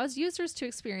and can cause users to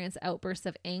experience outbursts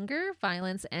of anger,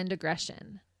 violence, and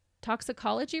aggression.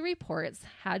 Toxicology reports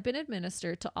had been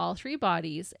administered to all 3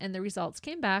 bodies, and the results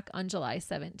came back on July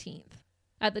 17th.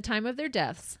 At the time of their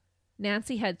deaths,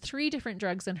 Nancy had 3 different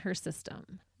drugs in her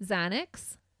system: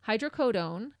 Xanax,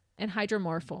 hydrocodone, and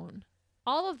hydromorphone.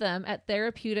 All of them at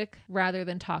therapeutic rather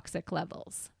than toxic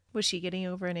levels. Was she getting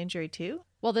over an injury too?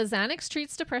 Well, the Xanax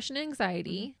treats depression and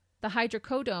anxiety. The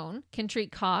hydrocodone can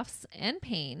treat coughs and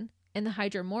pain, and the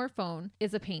hydromorphone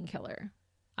is a painkiller.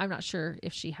 I'm not sure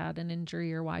if she had an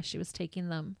injury or why she was taking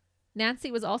them.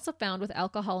 Nancy was also found with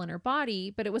alcohol in her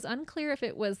body, but it was unclear if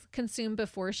it was consumed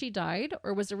before she died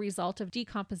or was a result of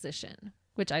decomposition,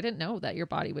 which I didn't know that your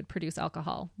body would produce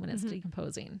alcohol when it's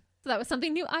decomposing. So that was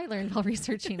something new I learned while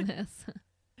researching this.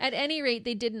 At any rate,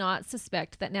 they did not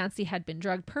suspect that Nancy had been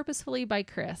drugged purposefully by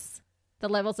Chris. The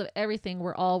levels of everything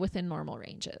were all within normal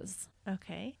ranges.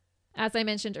 Okay. As I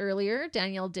mentioned earlier,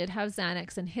 Daniel did have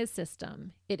Xanax in his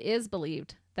system. It is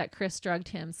believed that Chris drugged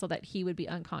him so that he would be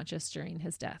unconscious during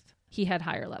his death. He had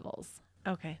higher levels.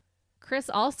 Okay. Chris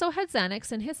also had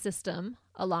Xanax in his system,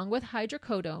 along with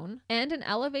hydrocodone and an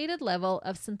elevated level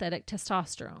of synthetic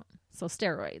testosterone, so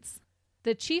steroids.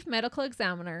 The chief medical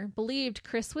examiner believed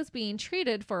Chris was being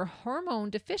treated for a hormone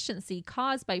deficiency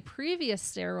caused by previous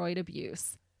steroid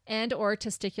abuse and or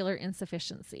testicular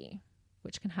insufficiency,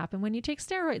 which can happen when you take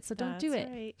steroids, so don't do it.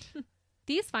 Right.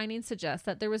 These findings suggest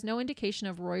that there was no indication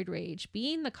of roid rage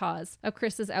being the cause of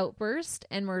Chris's outburst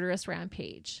and murderous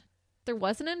rampage. There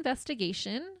was an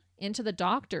investigation into the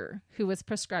doctor who was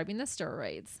prescribing the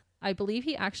steroids. I believe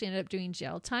he actually ended up doing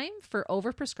jail time for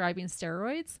overprescribing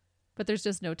steroids, but there's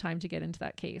just no time to get into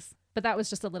that case. But that was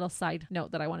just a little side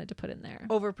note that I wanted to put in there.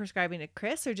 Overprescribing to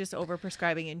Chris or just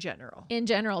overprescribing in general? In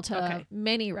general to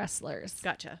many wrestlers.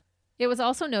 Gotcha. It was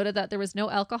also noted that there was no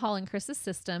alcohol in Chris's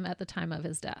system at the time of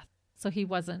his death, so he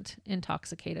wasn't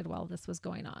intoxicated while this was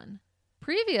going on.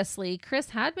 Previously, Chris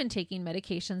had been taking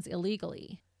medications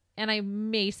illegally, and I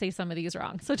may say some of these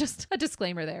wrong, so just a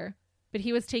disclaimer there. But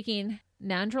he was taking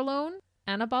nandrolone,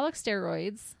 anabolic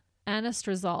steroids,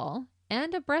 anastrozole,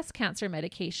 and a breast cancer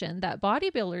medication that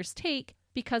bodybuilders take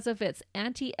because of its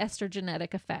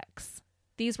anti-estrogenic effects.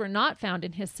 These were not found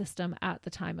in his system at the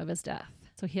time of his death,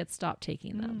 so he had stopped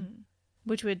taking them.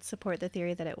 Which would support the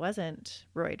theory that it wasn't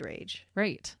roid rage.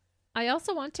 Right. I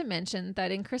also want to mention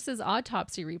that in Chris's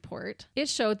autopsy report, it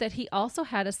showed that he also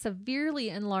had a severely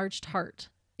enlarged heart.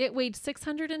 It weighed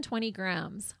 620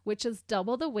 grams, which is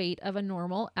double the weight of a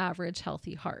normal, average,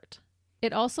 healthy heart.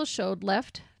 It also showed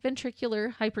left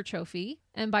ventricular hypertrophy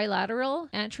and bilateral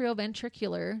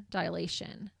atrioventricular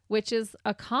dilation, which is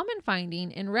a common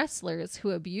finding in wrestlers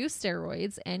who abuse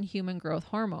steroids and human growth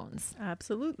hormones.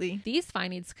 Absolutely. These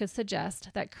findings could suggest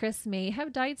that Chris may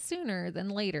have died sooner than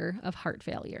later of heart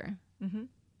failure. Mm-hmm.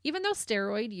 Even though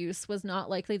steroid use was not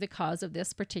likely the cause of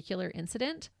this particular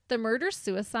incident, the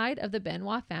murder-suicide of the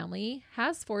Benoit family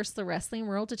has forced the wrestling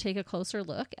world to take a closer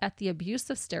look at the abuse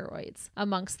of steroids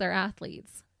amongst their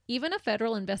athletes. Even a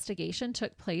federal investigation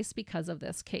took place because of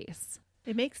this case.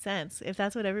 It makes sense. If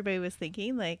that's what everybody was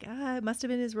thinking, like, it must have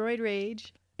been his roid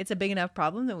rage. It's a big enough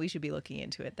problem that we should be looking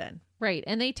into it then. Right,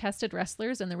 and they tested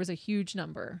wrestlers, and there was a huge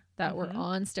number that were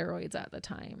on steroids at the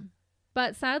time.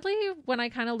 But sadly, when I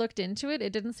kind of looked into it,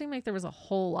 it didn't seem like there was a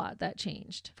whole lot that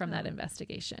changed from that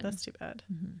investigation. That's too bad.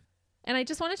 Mm-hmm. And I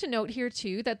just wanted to note here,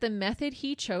 too, that the method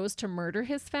he chose to murder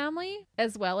his family,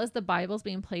 as well as the Bibles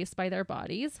being placed by their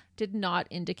bodies, did not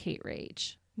indicate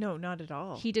rage. No, not at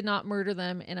all. He did not murder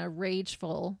them in a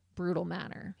rageful, brutal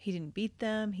manner. He didn't beat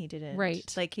them. He didn't.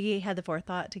 Right. Like, he had the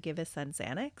forethought to give his son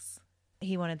Xanax.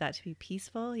 He wanted that to be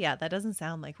peaceful. Yeah, that doesn't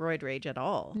sound like roid rage at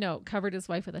all. No, covered his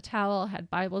wife with a towel,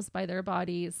 had Bibles by their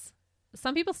bodies.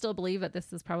 Some people still believe that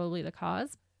this is probably the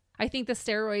cause. I think the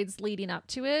steroids leading up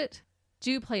to it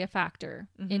do play a factor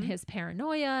in his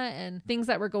paranoia and things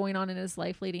that were going on in his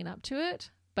life leading up to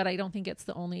it. But I don't think it's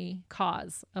the only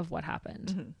cause of what happened.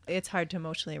 Mm-hmm. It's hard to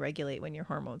emotionally regulate when your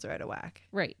hormones are out of whack.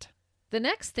 Right. The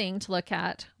next thing to look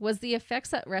at was the effects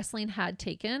that wrestling had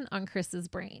taken on Chris's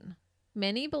brain.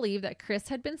 Many believe that Chris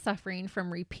had been suffering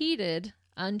from repeated,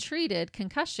 untreated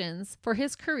concussions for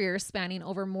his career spanning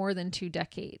over more than 2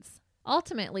 decades,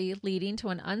 ultimately leading to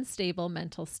an unstable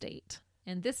mental state.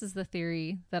 And this is the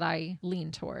theory that I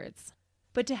lean towards.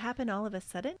 But to happen all of a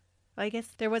sudden? Well, I guess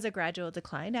there was a gradual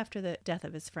decline after the death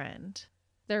of his friend.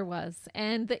 There was.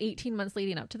 And the 18 months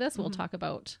leading up to this, we'll talk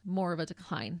about more of a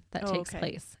decline that takes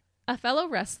place. A fellow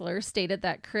wrestler stated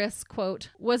that Chris, quote,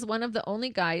 was one of the only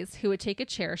guys who would take a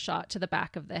chair shot to the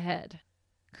back of the head.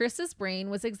 Chris's brain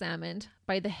was examined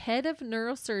by the head of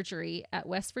neurosurgery at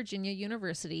West Virginia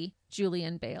University,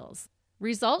 Julian Bales.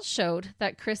 Results showed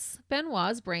that Chris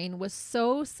Benoit's brain was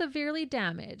so severely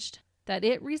damaged that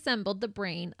it resembled the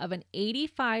brain of an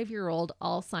 85-year-old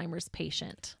Alzheimer's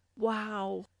patient.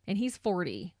 Wow. And he's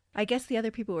 40. I guess the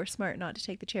other people were smart not to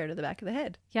take the chair to the back of the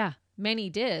head. Yeah, many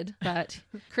did, but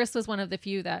Chris was one of the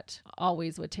few that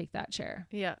always would take that chair.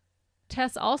 Yeah.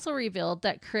 Tests also revealed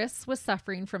that Chris was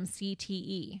suffering from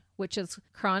CTE, which is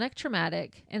chronic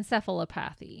traumatic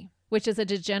encephalopathy, which is a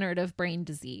degenerative brain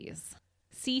disease.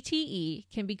 CTE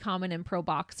can be common in pro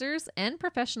boxers and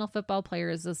professional football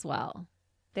players as well.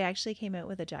 They actually came out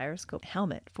with a gyroscope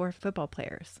helmet for football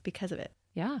players because of it.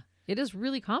 Yeah, it is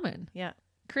really common. Yeah.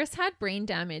 Chris had brain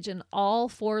damage in all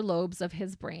 4 lobes of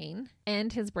his brain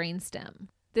and his brainstem.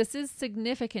 This is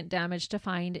significant damage to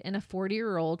find in a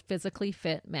 40-year-old physically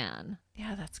fit man.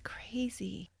 Yeah, that's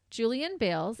crazy. Julian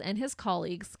Bales and his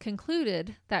colleagues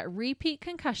concluded that repeat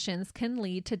concussions can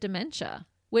lead to dementia,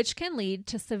 which can lead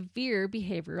to severe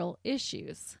behavioral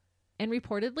issues. And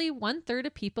reportedly, 1/3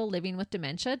 of people living with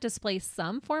dementia display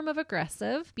some form of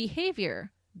aggressive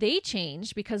behavior. They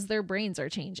change because their brains are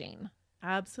changing.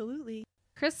 Absolutely.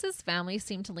 Chris's family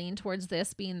seemed to lean towards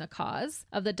this being the cause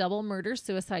of the double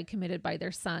murder-suicide committed by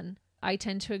their son. I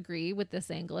tend to agree with this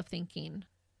angle of thinking.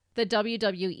 The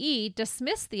WWE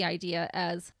dismissed the idea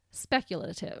as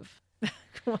speculative.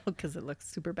 Well, because it looks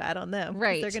super bad on them.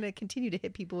 Right. They're going to continue to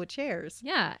hit people with chairs.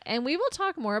 Yeah, and we will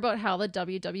talk more about how the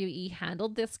WWE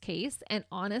handled this case, and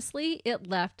honestly, it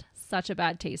left such a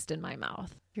bad taste in my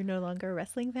mouth. You're no longer a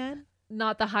wrestling fan?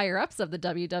 Not the higher-ups of the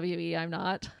WWE, I'm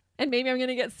not. And maybe I'm going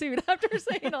to get sued after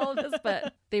saying all of this,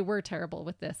 but they were terrible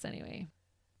with this anyway.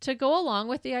 To go along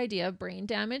with the idea of brain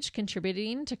damage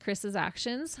contributing to Chris's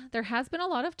actions, there has been a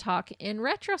lot of talk in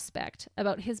retrospect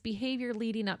about his behavior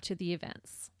leading up to the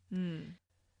events.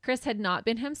 Chris had not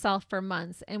been himself for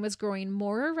months and was growing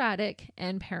more erratic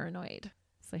and paranoid.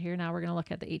 So here now we're going to look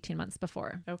at the 18 months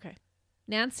before. Okay.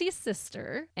 Nancy's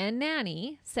sister and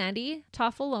nanny, Sandy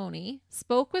Toffoloni,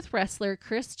 spoke with wrestler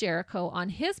Chris Jericho on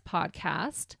his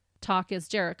podcast, Talk is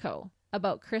Jericho,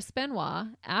 about Chris Benoit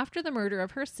after the murder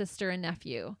of her sister and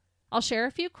nephew. I'll share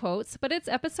a few quotes, but it's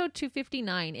episode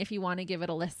 259 if you want to give it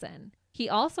a listen. He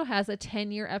also has a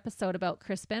 10-year episode about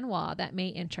Chris Benoit that may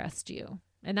interest you.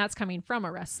 And that's coming from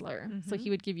a wrestler. So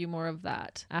he would give you more of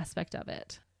that aspect of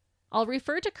it. I'll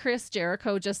refer to Chris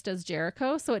Jericho just as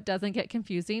Jericho so it doesn't get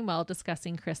confusing while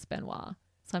discussing Chris Benoit.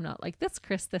 So I'm not like this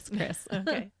Chris.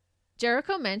 Okay.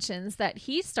 Jericho mentions that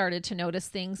he started to notice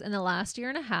things in the last year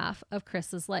and a half of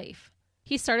Chris's life.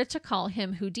 He started to call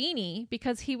him Houdini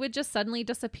because he would just suddenly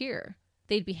disappear.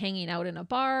 They'd be hanging out in a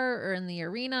bar or in the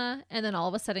arena, and then all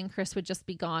of a sudden Chris would just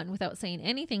be gone without saying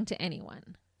anything to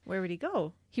anyone. Where would he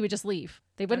go? He would just leave.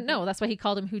 They wouldn't know. That's why he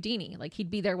called him Houdini. Like he'd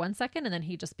be there 1 second and then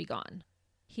he'd just be gone.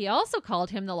 He also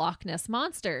called him the Loch Ness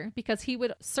Monster because he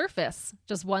would surface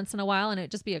just once in a while and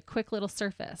it'd just be a quick little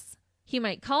surface. He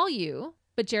might call you,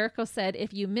 but Jericho said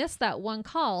if you missed that one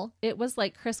call, it was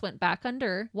like Chris went back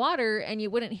under water and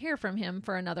you wouldn't hear from him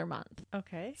for another month.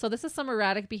 Okay. So this is some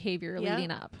erratic behavior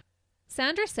leading up.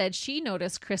 Sandra said she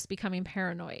noticed Chris becoming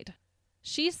paranoid.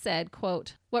 She said,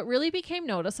 quote, what really became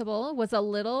noticeable was a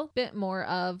little bit more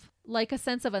of like a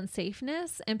sense of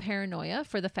unsafeness and paranoia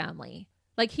for the family.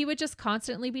 Like he would just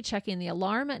constantly be checking the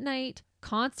alarm at night,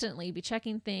 constantly be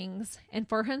checking things. And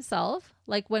for himself,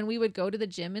 like when we would go to the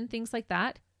gym and things like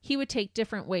that, he would take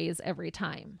different ways every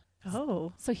time.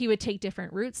 Oh. So he would take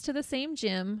different routes to the same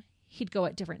gym. He'd go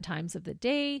at different times of the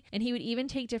day, and he would even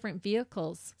take different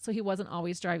vehicles. So he wasn't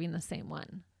always driving the same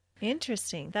one.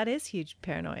 Interesting. That is huge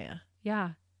paranoia.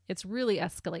 Yeah, it's really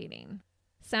escalating.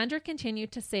 Sandra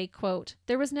continued to say, quote,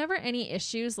 there was never any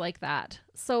issues like that.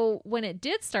 So when it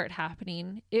did start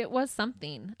happening, it was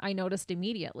something I noticed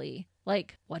immediately.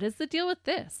 Like, what is the deal with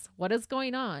this? What is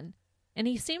going on? And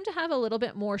he seemed to have a little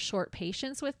bit more short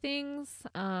patience with things.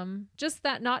 Just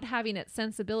that not having its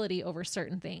sensibility over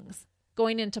certain things.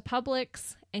 Going into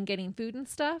Publix and getting food and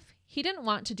stuff, he didn't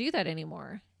want to do that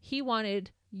anymore. He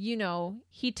wanted,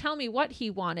 he'd tell me what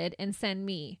he wanted and send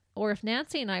me. Or if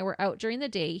Nancy and I were out during the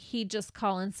day, he'd just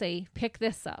call and say, pick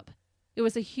this up. It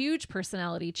was a huge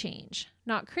personality change.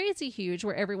 Not crazy huge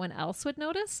where everyone else would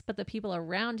notice, but the people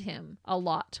around him a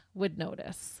lot would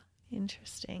notice.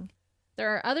 Interesting.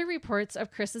 There are other reports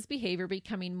of Chris's behavior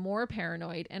becoming more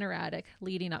paranoid and erratic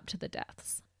leading up to the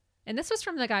deaths. And this was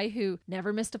from the guy who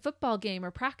never missed a football game or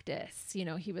practice.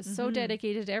 He was so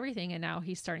dedicated to everything, and now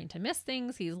he's starting to miss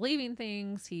things. He's leaving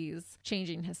things. He's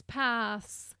changing his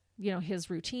paths, his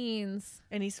routines.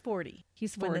 And he's 40.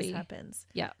 He's 40. When this happens.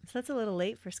 Yeah. So that's a little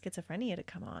late for schizophrenia to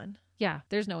come on. Yeah,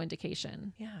 there's no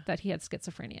indication Yeah. that he had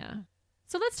schizophrenia.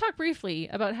 So let's talk briefly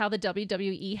about how the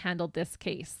WWE handled this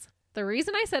case. The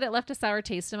reason I said it left a sour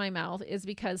taste in my mouth is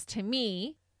because to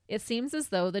me, it seems as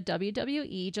though the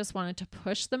WWE just wanted to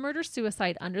push the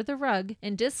murder-suicide under the rug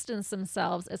and distance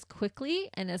themselves as quickly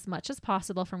and as much as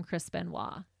possible from Chris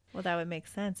Benoit. Well, that would make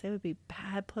sense. It would be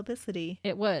bad publicity.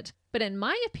 It would. But in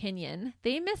my opinion,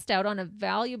 they missed out on a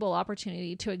valuable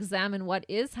opportunity to examine what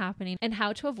is happening and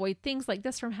how to avoid things like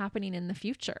this from happening in the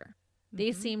future.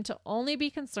 They seem to only be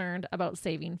concerned about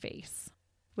saving face.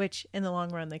 Which, in the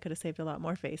long run, they could have saved a lot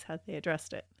more face had they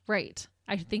addressed it. Right.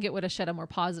 I think it would have shed a more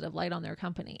positive light on their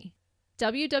company.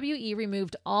 WWE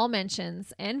removed all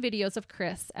mentions and videos of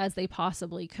Chris as they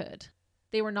possibly could.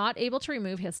 They were not able to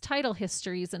remove his title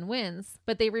histories and wins,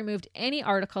 but they removed any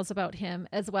articles about him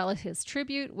as well as his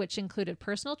tribute, which included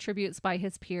personal tributes by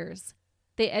his peers.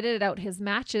 They edited out his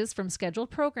matches from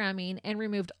scheduled programming and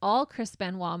removed all Chris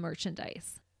Benoit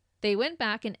merchandise. They went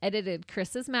back and edited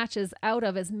Chris's matches out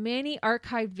of as many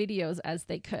archived videos as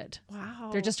they could. Wow.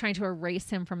 They're just trying to erase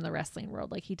him from the wrestling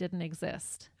world like he didn't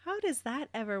exist. How does that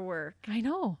ever work? I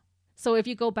know. So if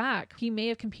you go back, he may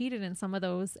have competed in some of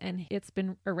those and it's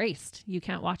been erased. You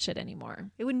can't watch it anymore.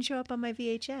 It wouldn't show up on my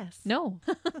VHS. No.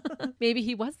 Maybe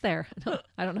he was there. No,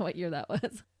 I don't know what year that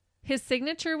was. His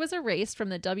signature was erased from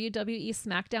the WWE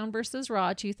SmackDown vs.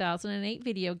 Raw 2008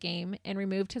 video game and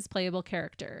removed his playable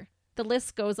character. The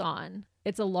list goes on.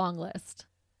 It's a long list.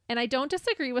 And I don't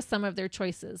disagree with some of their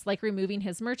choices, like removing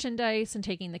his merchandise and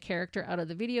taking the character out of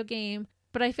the video game.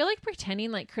 But I feel like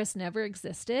pretending like Chris never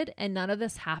existed and none of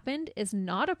this happened is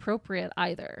not appropriate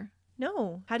either.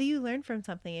 No. How do you learn from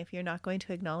something if you're not going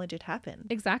to acknowledge it happened?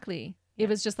 Exactly. It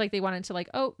was just like they wanted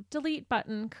to delete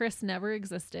button. Chris never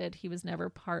existed. He was never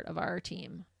part of our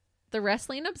team. The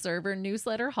Wrestling Observer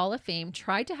Newsletter Hall of Fame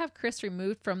tried to have Chris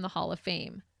removed from the Hall of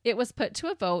Fame. It was put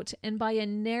to a vote, and by a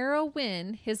narrow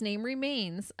win, his name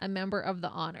remains a member of the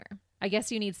honor. I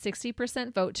guess you need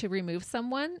 60% vote to remove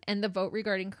someone, and the vote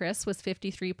regarding Chris was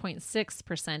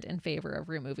 53.6% in favor of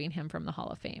removing him from the Hall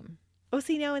of Fame. Oh,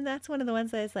 see, now, and that's one of the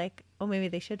ones that is like, oh, maybe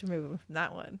they should remove him from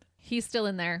that one. He's still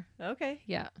in there. Okay.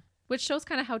 Yeah. Which shows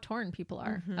kind of how torn people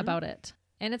are about it.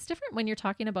 And it's different when you're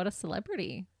talking about a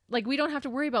celebrity. Like, we don't have to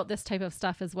worry about this type of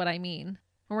stuff is what I mean.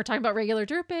 When we're talking about regular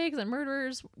dirtbags and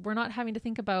murderers, we're not having to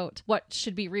think about what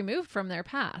should be removed from their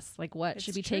past. Like, what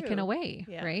should be taken away,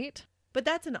 right? But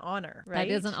that's an honor, right?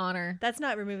 That is an honor. That's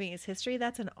not removing his history.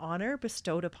 That's an honor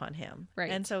bestowed upon him.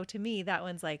 Right. And so to me, that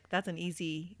one's like, that's an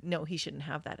easy, no, he shouldn't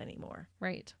have that anymore.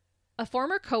 Right. A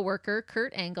former coworker,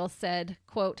 Kurt Angle, said,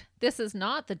 quote, "This is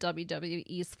not the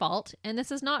WWE's fault, and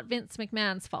this is not Vince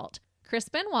McMahon's fault. Chris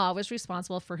Benoit was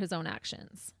responsible for his own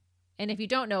actions." And if you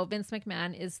don't know, Vince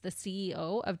McMahon is the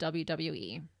CEO of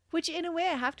WWE. Which, in a way,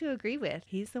 I have to agree with.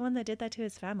 He's the one that did that to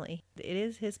his family. It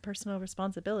is his personal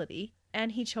responsibility,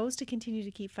 and he chose to continue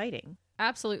to keep fighting.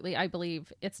 Absolutely, I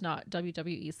believe it's not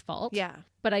WWE's fault. Yeah.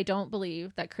 But I don't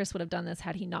believe that Chris would have done this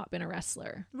had he not been a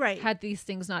wrestler. Right. Had these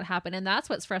things not happened. And that's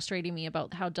what's frustrating me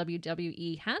about how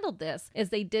WWE handled this, is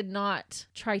they did not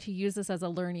try to use this as a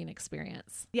learning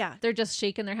experience. Yeah. They're just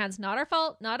shaking their heads. Not our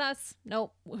fault. Not us.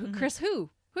 Nope. Chris who?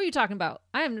 Who are you talking about?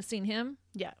 I haven't seen him.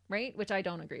 Yeah. Right? Which I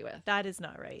don't agree with. That is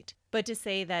not right. But to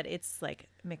say that it's like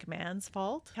McMahon's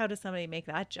fault, how does somebody make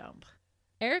that jump?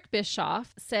 Eric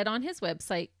Bischoff said on his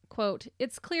website, quote,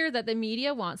 "It's clear that the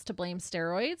media wants to blame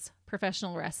steroids,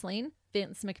 professional wrestling,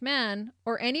 Vince McMahon,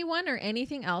 or anyone or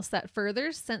anything else that further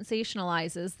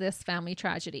sensationalizes this family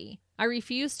tragedy. I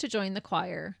refuse to join the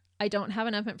choir. I don't have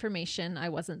enough information. I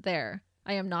wasn't there.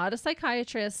 I am not a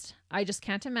psychiatrist. I just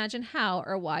can't imagine how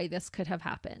or why this could have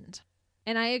happened."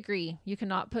 And I agree. You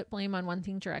cannot put blame on one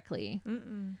thing directly.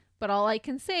 But all I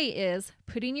can say is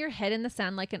putting your head in the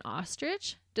sand like an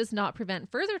ostrich does not prevent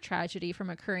further tragedy from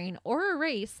occurring or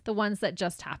erase the ones that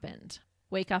just happened.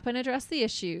 Wake up and address the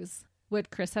issues. Would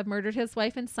Chris have murdered his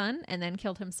wife and son and then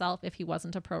killed himself if he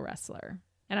wasn't a pro wrestler?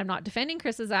 And I'm not defending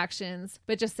Chris's actions,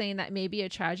 but just saying that maybe a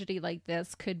tragedy like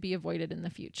this could be avoided in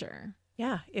the future.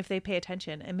 Yeah, if they pay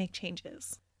attention and make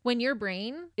changes. When your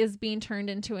brain is being turned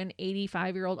into an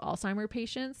 85-year-old Alzheimer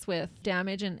patient with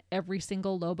damage in every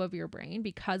single lobe of your brain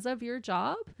because of your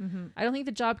job, I don't think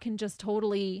the job can just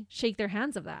totally shake their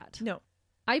hands of that. No.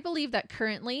 I believe that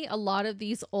currently a lot of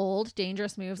these old,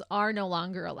 dangerous moves are no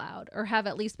longer allowed or have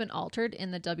at least been altered in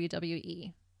the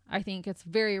WWE. I think it's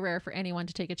very rare for anyone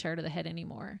to take a chair to the head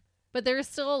anymore. But there is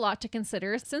still a lot to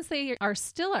consider since they are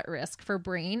still at risk for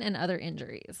brain and other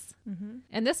injuries.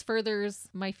 And this furthers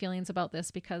my feelings about this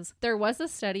because there was a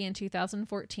study in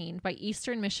 2014 by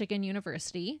Eastern Michigan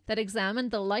University that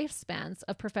examined the lifespans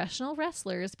of professional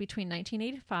wrestlers between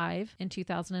 1985 and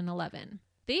 2011.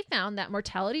 They found that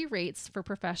mortality rates for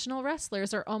professional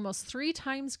wrestlers are almost 3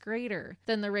 times greater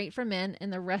than the rate for men in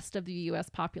the rest of the U.S.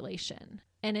 population,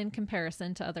 and in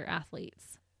comparison to other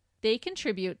athletes. They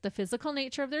contribute the physical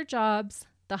nature of their jobs,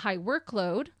 the high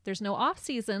workload, there's no off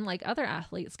season like other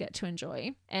athletes get to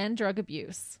enjoy, and drug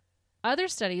abuse. Other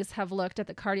studies have looked at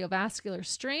the cardiovascular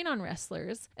strain on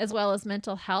wrestlers, as well as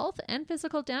mental health and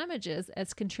physical damages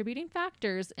as contributing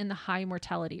factors in the high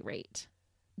mortality rate.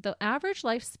 The average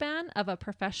lifespan of a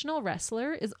professional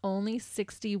wrestler is only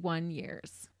 61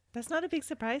 years. That's not a big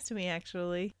surprise to me,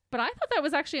 actually. But I thought that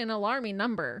was actually an alarming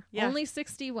number. Yeah. Only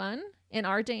 61 in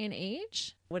our day and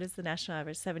age? What is the national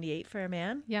average? 78 for a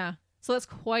man? Yeah. So that's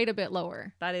quite a bit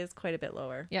lower. That is quite a bit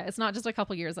lower. Yeah, it's not just a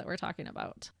couple years that we're talking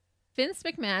about. Vince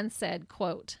McMahon said,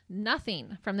 quote,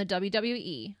 "Nothing from the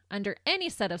WWE, under any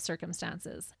set of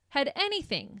circumstances, had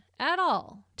anything at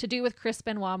all to do with Chris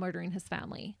Benoit murdering his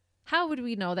family. How would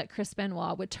we know that Chris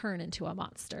Benoit would turn into a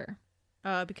monster?"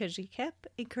 Because she kept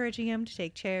encouraging him to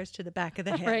take chairs to the back of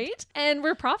the head. Right? And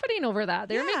we're profiting over that.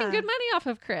 They're Yeah. making good money off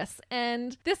of Chris.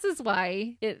 And this is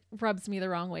why it rubs me the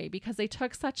wrong way, because they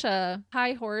took such a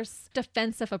high horse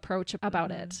defensive approach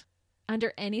about it.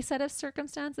 Under any set of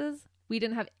circumstances, we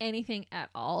didn't have anything at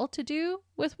all to do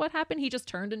with what happened. He just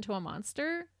turned into a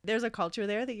monster. There's a culture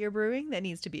there that you're brewing that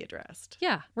needs to be addressed.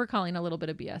 Yeah, we're calling a little bit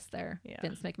of BS there, Yeah.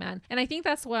 Vince McMahon. And I think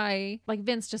that's why, like,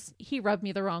 Vince he rubbed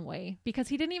me the wrong way, because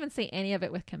he didn't even say any of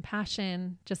it with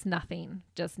compassion, just nothing.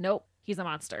 Just, nope, he's a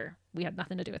monster. We had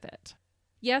nothing to do with it.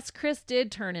 Yes, Chris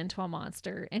did turn into a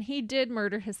monster, and he did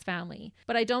murder his family,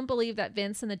 but I don't believe that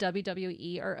Vince and the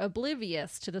WWE are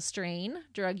oblivious to the strain,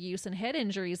 drug use, and head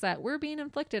injuries that were being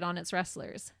inflicted on its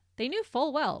wrestlers. They knew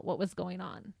full well what was going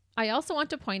on. I also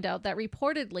want to point out that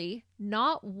reportedly,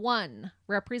 not one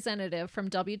representative from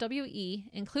WWE,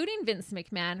 including Vince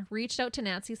McMahon, reached out to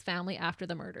Nancy's family after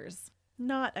the murders.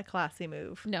 Not a classy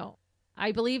move. No.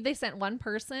 I believe they sent one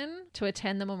person to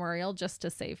attend the memorial just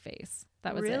to save face.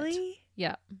 That was it. Really?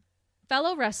 Yeah.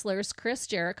 Fellow wrestlers Chris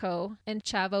Jericho and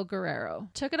Chavo Guerrero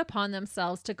took it upon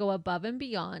themselves to go above and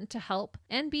beyond to help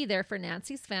and be there for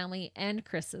Nancy's family and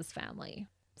Chris's family.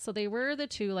 So they were the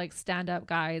two stand-up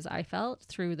guys, I felt,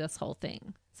 through this whole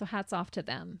thing. So hats off to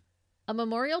them. A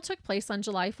memorial took place on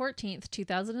July 14th,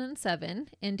 2007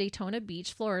 in Daytona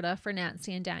Beach, Florida for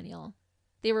Nancy and Daniel.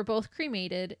 They were both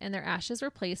cremated and their ashes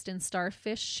were placed in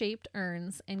starfish-shaped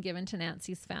urns and given to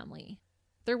Nancy's family.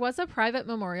 There was a private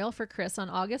memorial for Chris on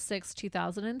August 6,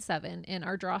 2007 in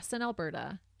Ardrossan,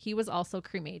 Alberta. He was also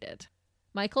cremated.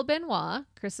 Michael Benoit,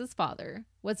 Chris's father,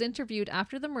 was interviewed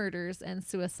after the murders and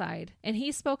suicide, and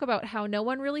he spoke about how no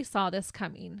one really saw this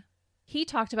coming. He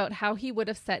talked about how he would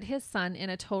have set his son in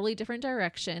a totally different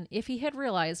direction if he had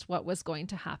realized what was going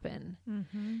to happen.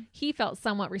 Mm-hmm. He felt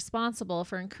somewhat responsible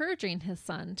for encouraging his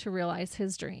son to realize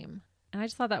his dream. And I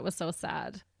just thought that was so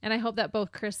sad. And I hope that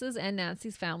both Chris's and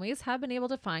Nancy's families have been able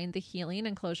to find the healing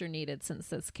and closure needed since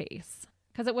this case,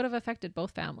 because it would have affected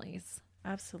both families.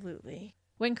 Absolutely.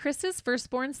 When Chris's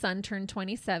firstborn son turned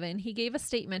 27, he gave a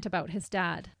statement about his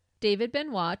dad. David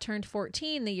Benoit turned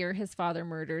 14 the year his father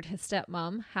murdered his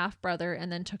stepmom, half-brother,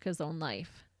 and then took his own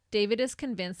life. David is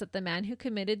convinced that the man who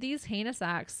committed these heinous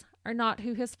acts are not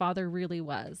who his father really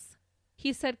was.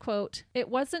 He said, quote, "It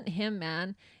wasn't him,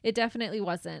 man. It definitely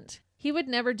wasn't. He would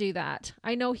never do that.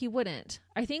 I know he wouldn't.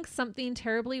 I think something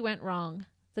terribly went wrong.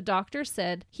 The doctor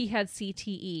said he had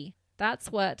CTE.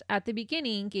 That's what, at the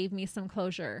beginning, gave me some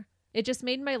closure. It just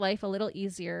made my life a little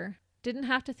easier. Didn't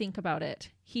have to think about it.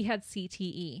 He had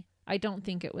CTE. I don't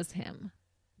think it was him."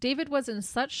 David was in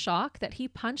such shock that he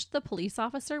punched the police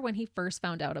officer when he first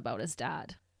found out about his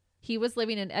dad. He was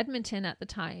living in Edmonton at the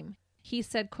time. He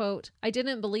said, quote, "I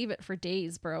didn't believe it for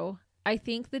days, bro. I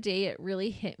think the day it really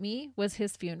hit me was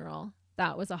his funeral.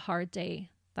 That was a hard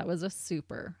day. That was a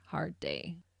super hard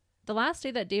day." The last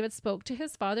day that David spoke to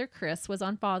his father, Chris, was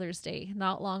on Father's Day,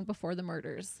 not long before the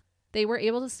murders. They were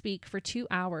able to speak for 2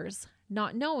 hours,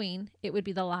 not knowing it would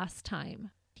be the last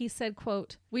time. He said,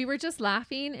 quote, "We were just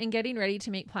laughing and getting ready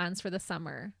to make plans for the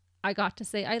summer. I got to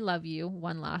say I love you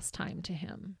one last time to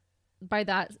him." By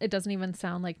that, it doesn't even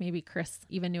sound like maybe Chris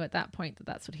even knew at that point that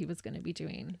that's what he was going to be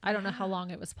doing. I don't know how long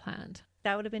it was planned.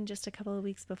 That would have been just a couple of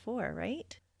weeks before,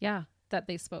 right? Yeah, that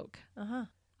they spoke. Uh-huh.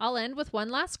 I'll end with one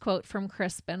last quote from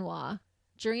Chris Benoit.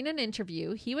 During an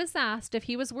interview, he was asked if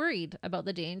he was worried about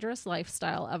the dangerous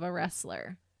lifestyle of a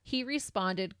wrestler. He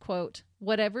responded, quote,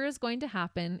 "Whatever is going to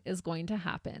happen is going to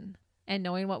happen. And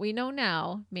knowing what we know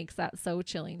now makes that so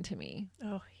chilling to me."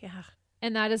 Oh, yeah.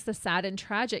 And that is the sad and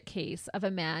tragic case of a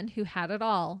man who had it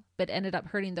all, but ended up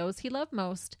hurting those he loved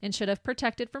most and should have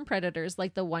protected from predators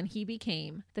like the one he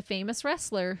became, the famous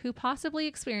wrestler who possibly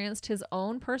experienced his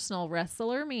own personal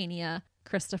wrestler mania,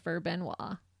 Christopher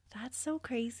Benoit. That's so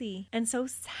crazy and so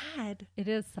sad. It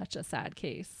is such a sad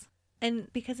case.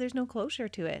 And because there's no closure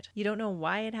to it. You don't know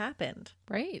why it happened.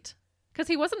 Right. Because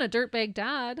he wasn't a dirtbag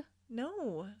dad.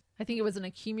 No. I think it was an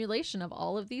accumulation of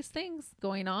all of these things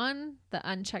going on, the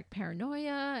unchecked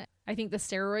paranoia. I think the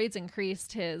steroids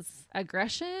increased his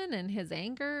aggression and his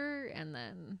anger, and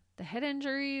then the head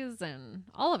injuries and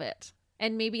all of it.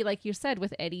 And maybe, like you said,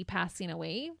 with Eddie passing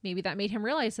away, maybe that made him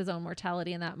realize his own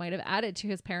mortality, and that might have added to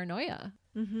his paranoia.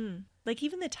 Mm-hmm. Like,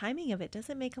 even the timing of it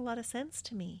doesn't make a lot of sense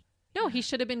to me. No, he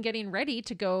should have been getting ready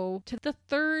to go to the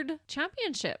 3rd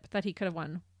championship that he could have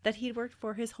won. That he'd worked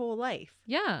for his whole life.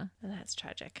 Yeah. And that's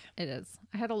tragic. It is.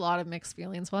 I had a lot of mixed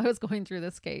feelings while I was going through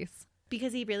this case.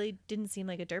 Because he really didn't seem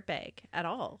like a dirtbag at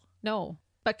all. No,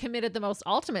 but committed the most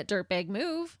ultimate dirtbag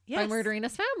move by Yes. murdering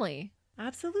his family.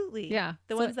 Absolutely. Yeah.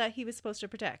 The ones that he was supposed to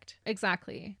protect.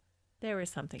 Exactly. There was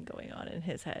something going on in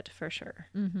his head for sure.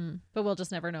 Mm-hmm. But we'll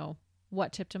just never know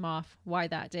what tipped him off, why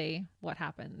that day, what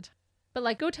happened. But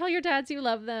like, go tell your dads you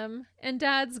love them. And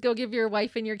dads, go give your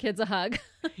wife and your kids a hug.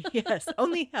 Yes,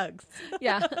 only hugs.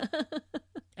 Yeah.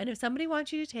 And if somebody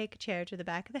wants you to take a chair to the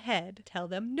back of the head, tell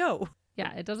them no.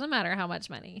 Yeah, it doesn't matter how much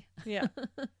money. Yeah.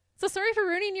 So sorry for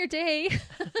ruining your day.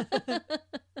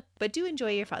 But do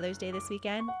enjoy your Father's Day this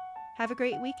weekend. Have a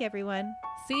great week, everyone.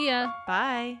 See ya.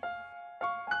 Bye.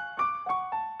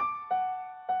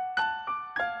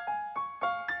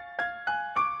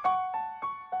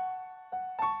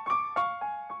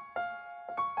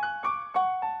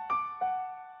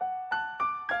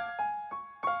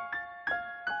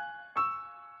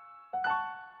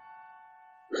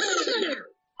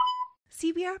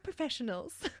 See, we are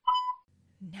professionals.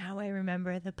 Now I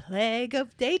remember the plague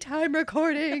of daytime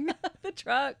recording. The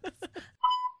trucks.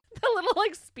 The little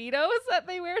like Speedos that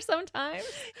they wear sometimes.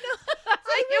 No, That's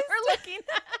what you were looking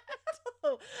at.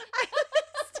 Oh,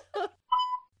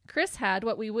 Chris had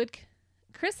what we would.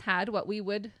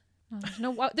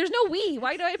 Oh, there's no we.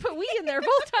 Why do I put we in there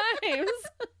both times?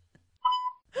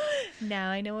 Now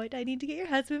I know what I need to get your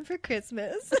husband for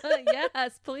Christmas.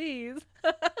 Yes, please.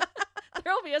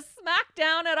 There will be a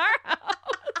smackdown at our house.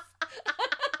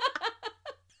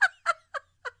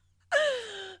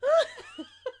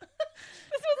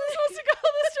 This wasn't supposed to go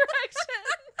this direction.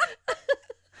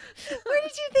 Where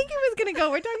did you think it was going to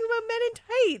go? We're talking about Men in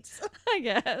Tights. I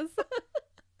guess.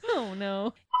 Oh,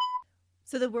 no.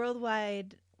 So the what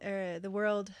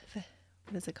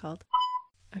is it called?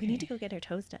 Okay. We need to go get our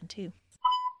toes done too.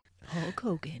 Hulk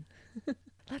Hogan.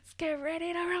 Let's get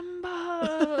ready to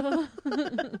rumble.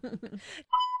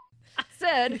 I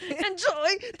said, enjoy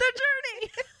the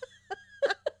journey.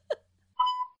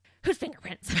 Whose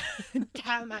fingerprints?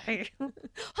 Damn it.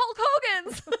 Hulk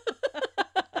Hogan's.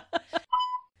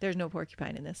 There's no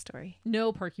porcupine in this story.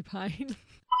 No porcupine.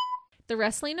 The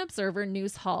Wrestling Observer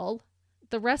Newsletter.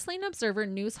 The Wrestling Observer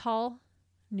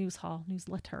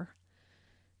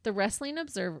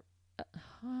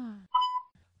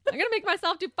I'm going to make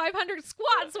myself do 500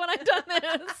 squats when I've done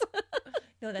this.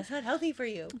 No, that's not healthy for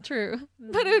you. True.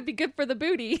 But it would be good for the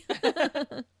booty.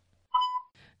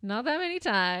 Not that many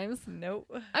times. Nope.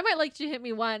 I might like you to hit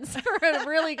me once for a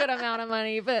really good amount of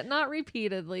money, but not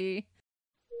repeatedly.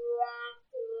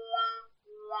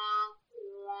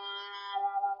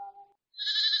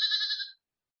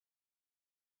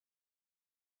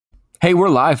 Hey, we're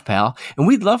live, pal, and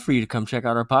we'd love for you to come check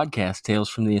out our podcast, Tales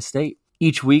from the Estate.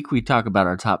 Each week, we talk about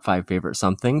our top 5 favorite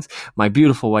somethings. My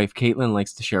beautiful wife, Caitlin,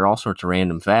 likes to share all sorts of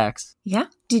random facts. Yeah?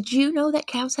 Did you know that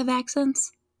cows have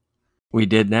accents? We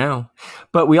did now.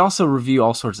 But we also review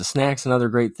all sorts of snacks and other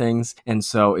great things. And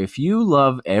so if you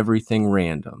love everything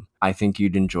random, I think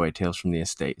you'd enjoy Tales from the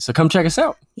Estate. So come check us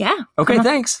out. Yeah. Okay,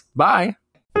 thanks. Bye.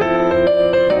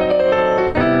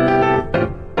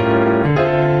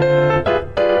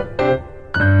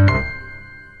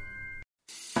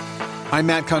 I'm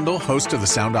Matt Kundle, host of the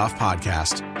Sound Off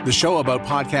Podcast, the show about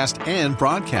podcast and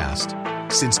broadcast.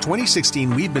 Since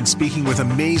 2016, we've been speaking with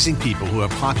amazing people who have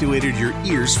populated your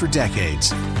ears for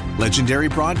decades. Legendary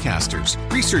broadcasters,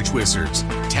 research wizards,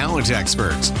 talent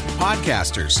experts,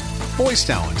 podcasters, voice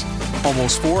talent.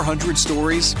 Almost 400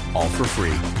 stories, all for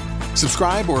free.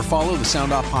 Subscribe or follow the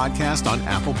Sound Off Podcast on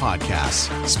Apple Podcasts,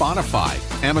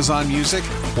 Spotify, Amazon Music,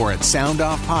 or at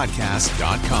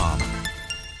soundoffpodcast.com.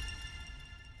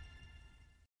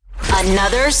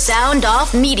 Another Sound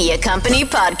Off Media Company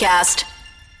podcast.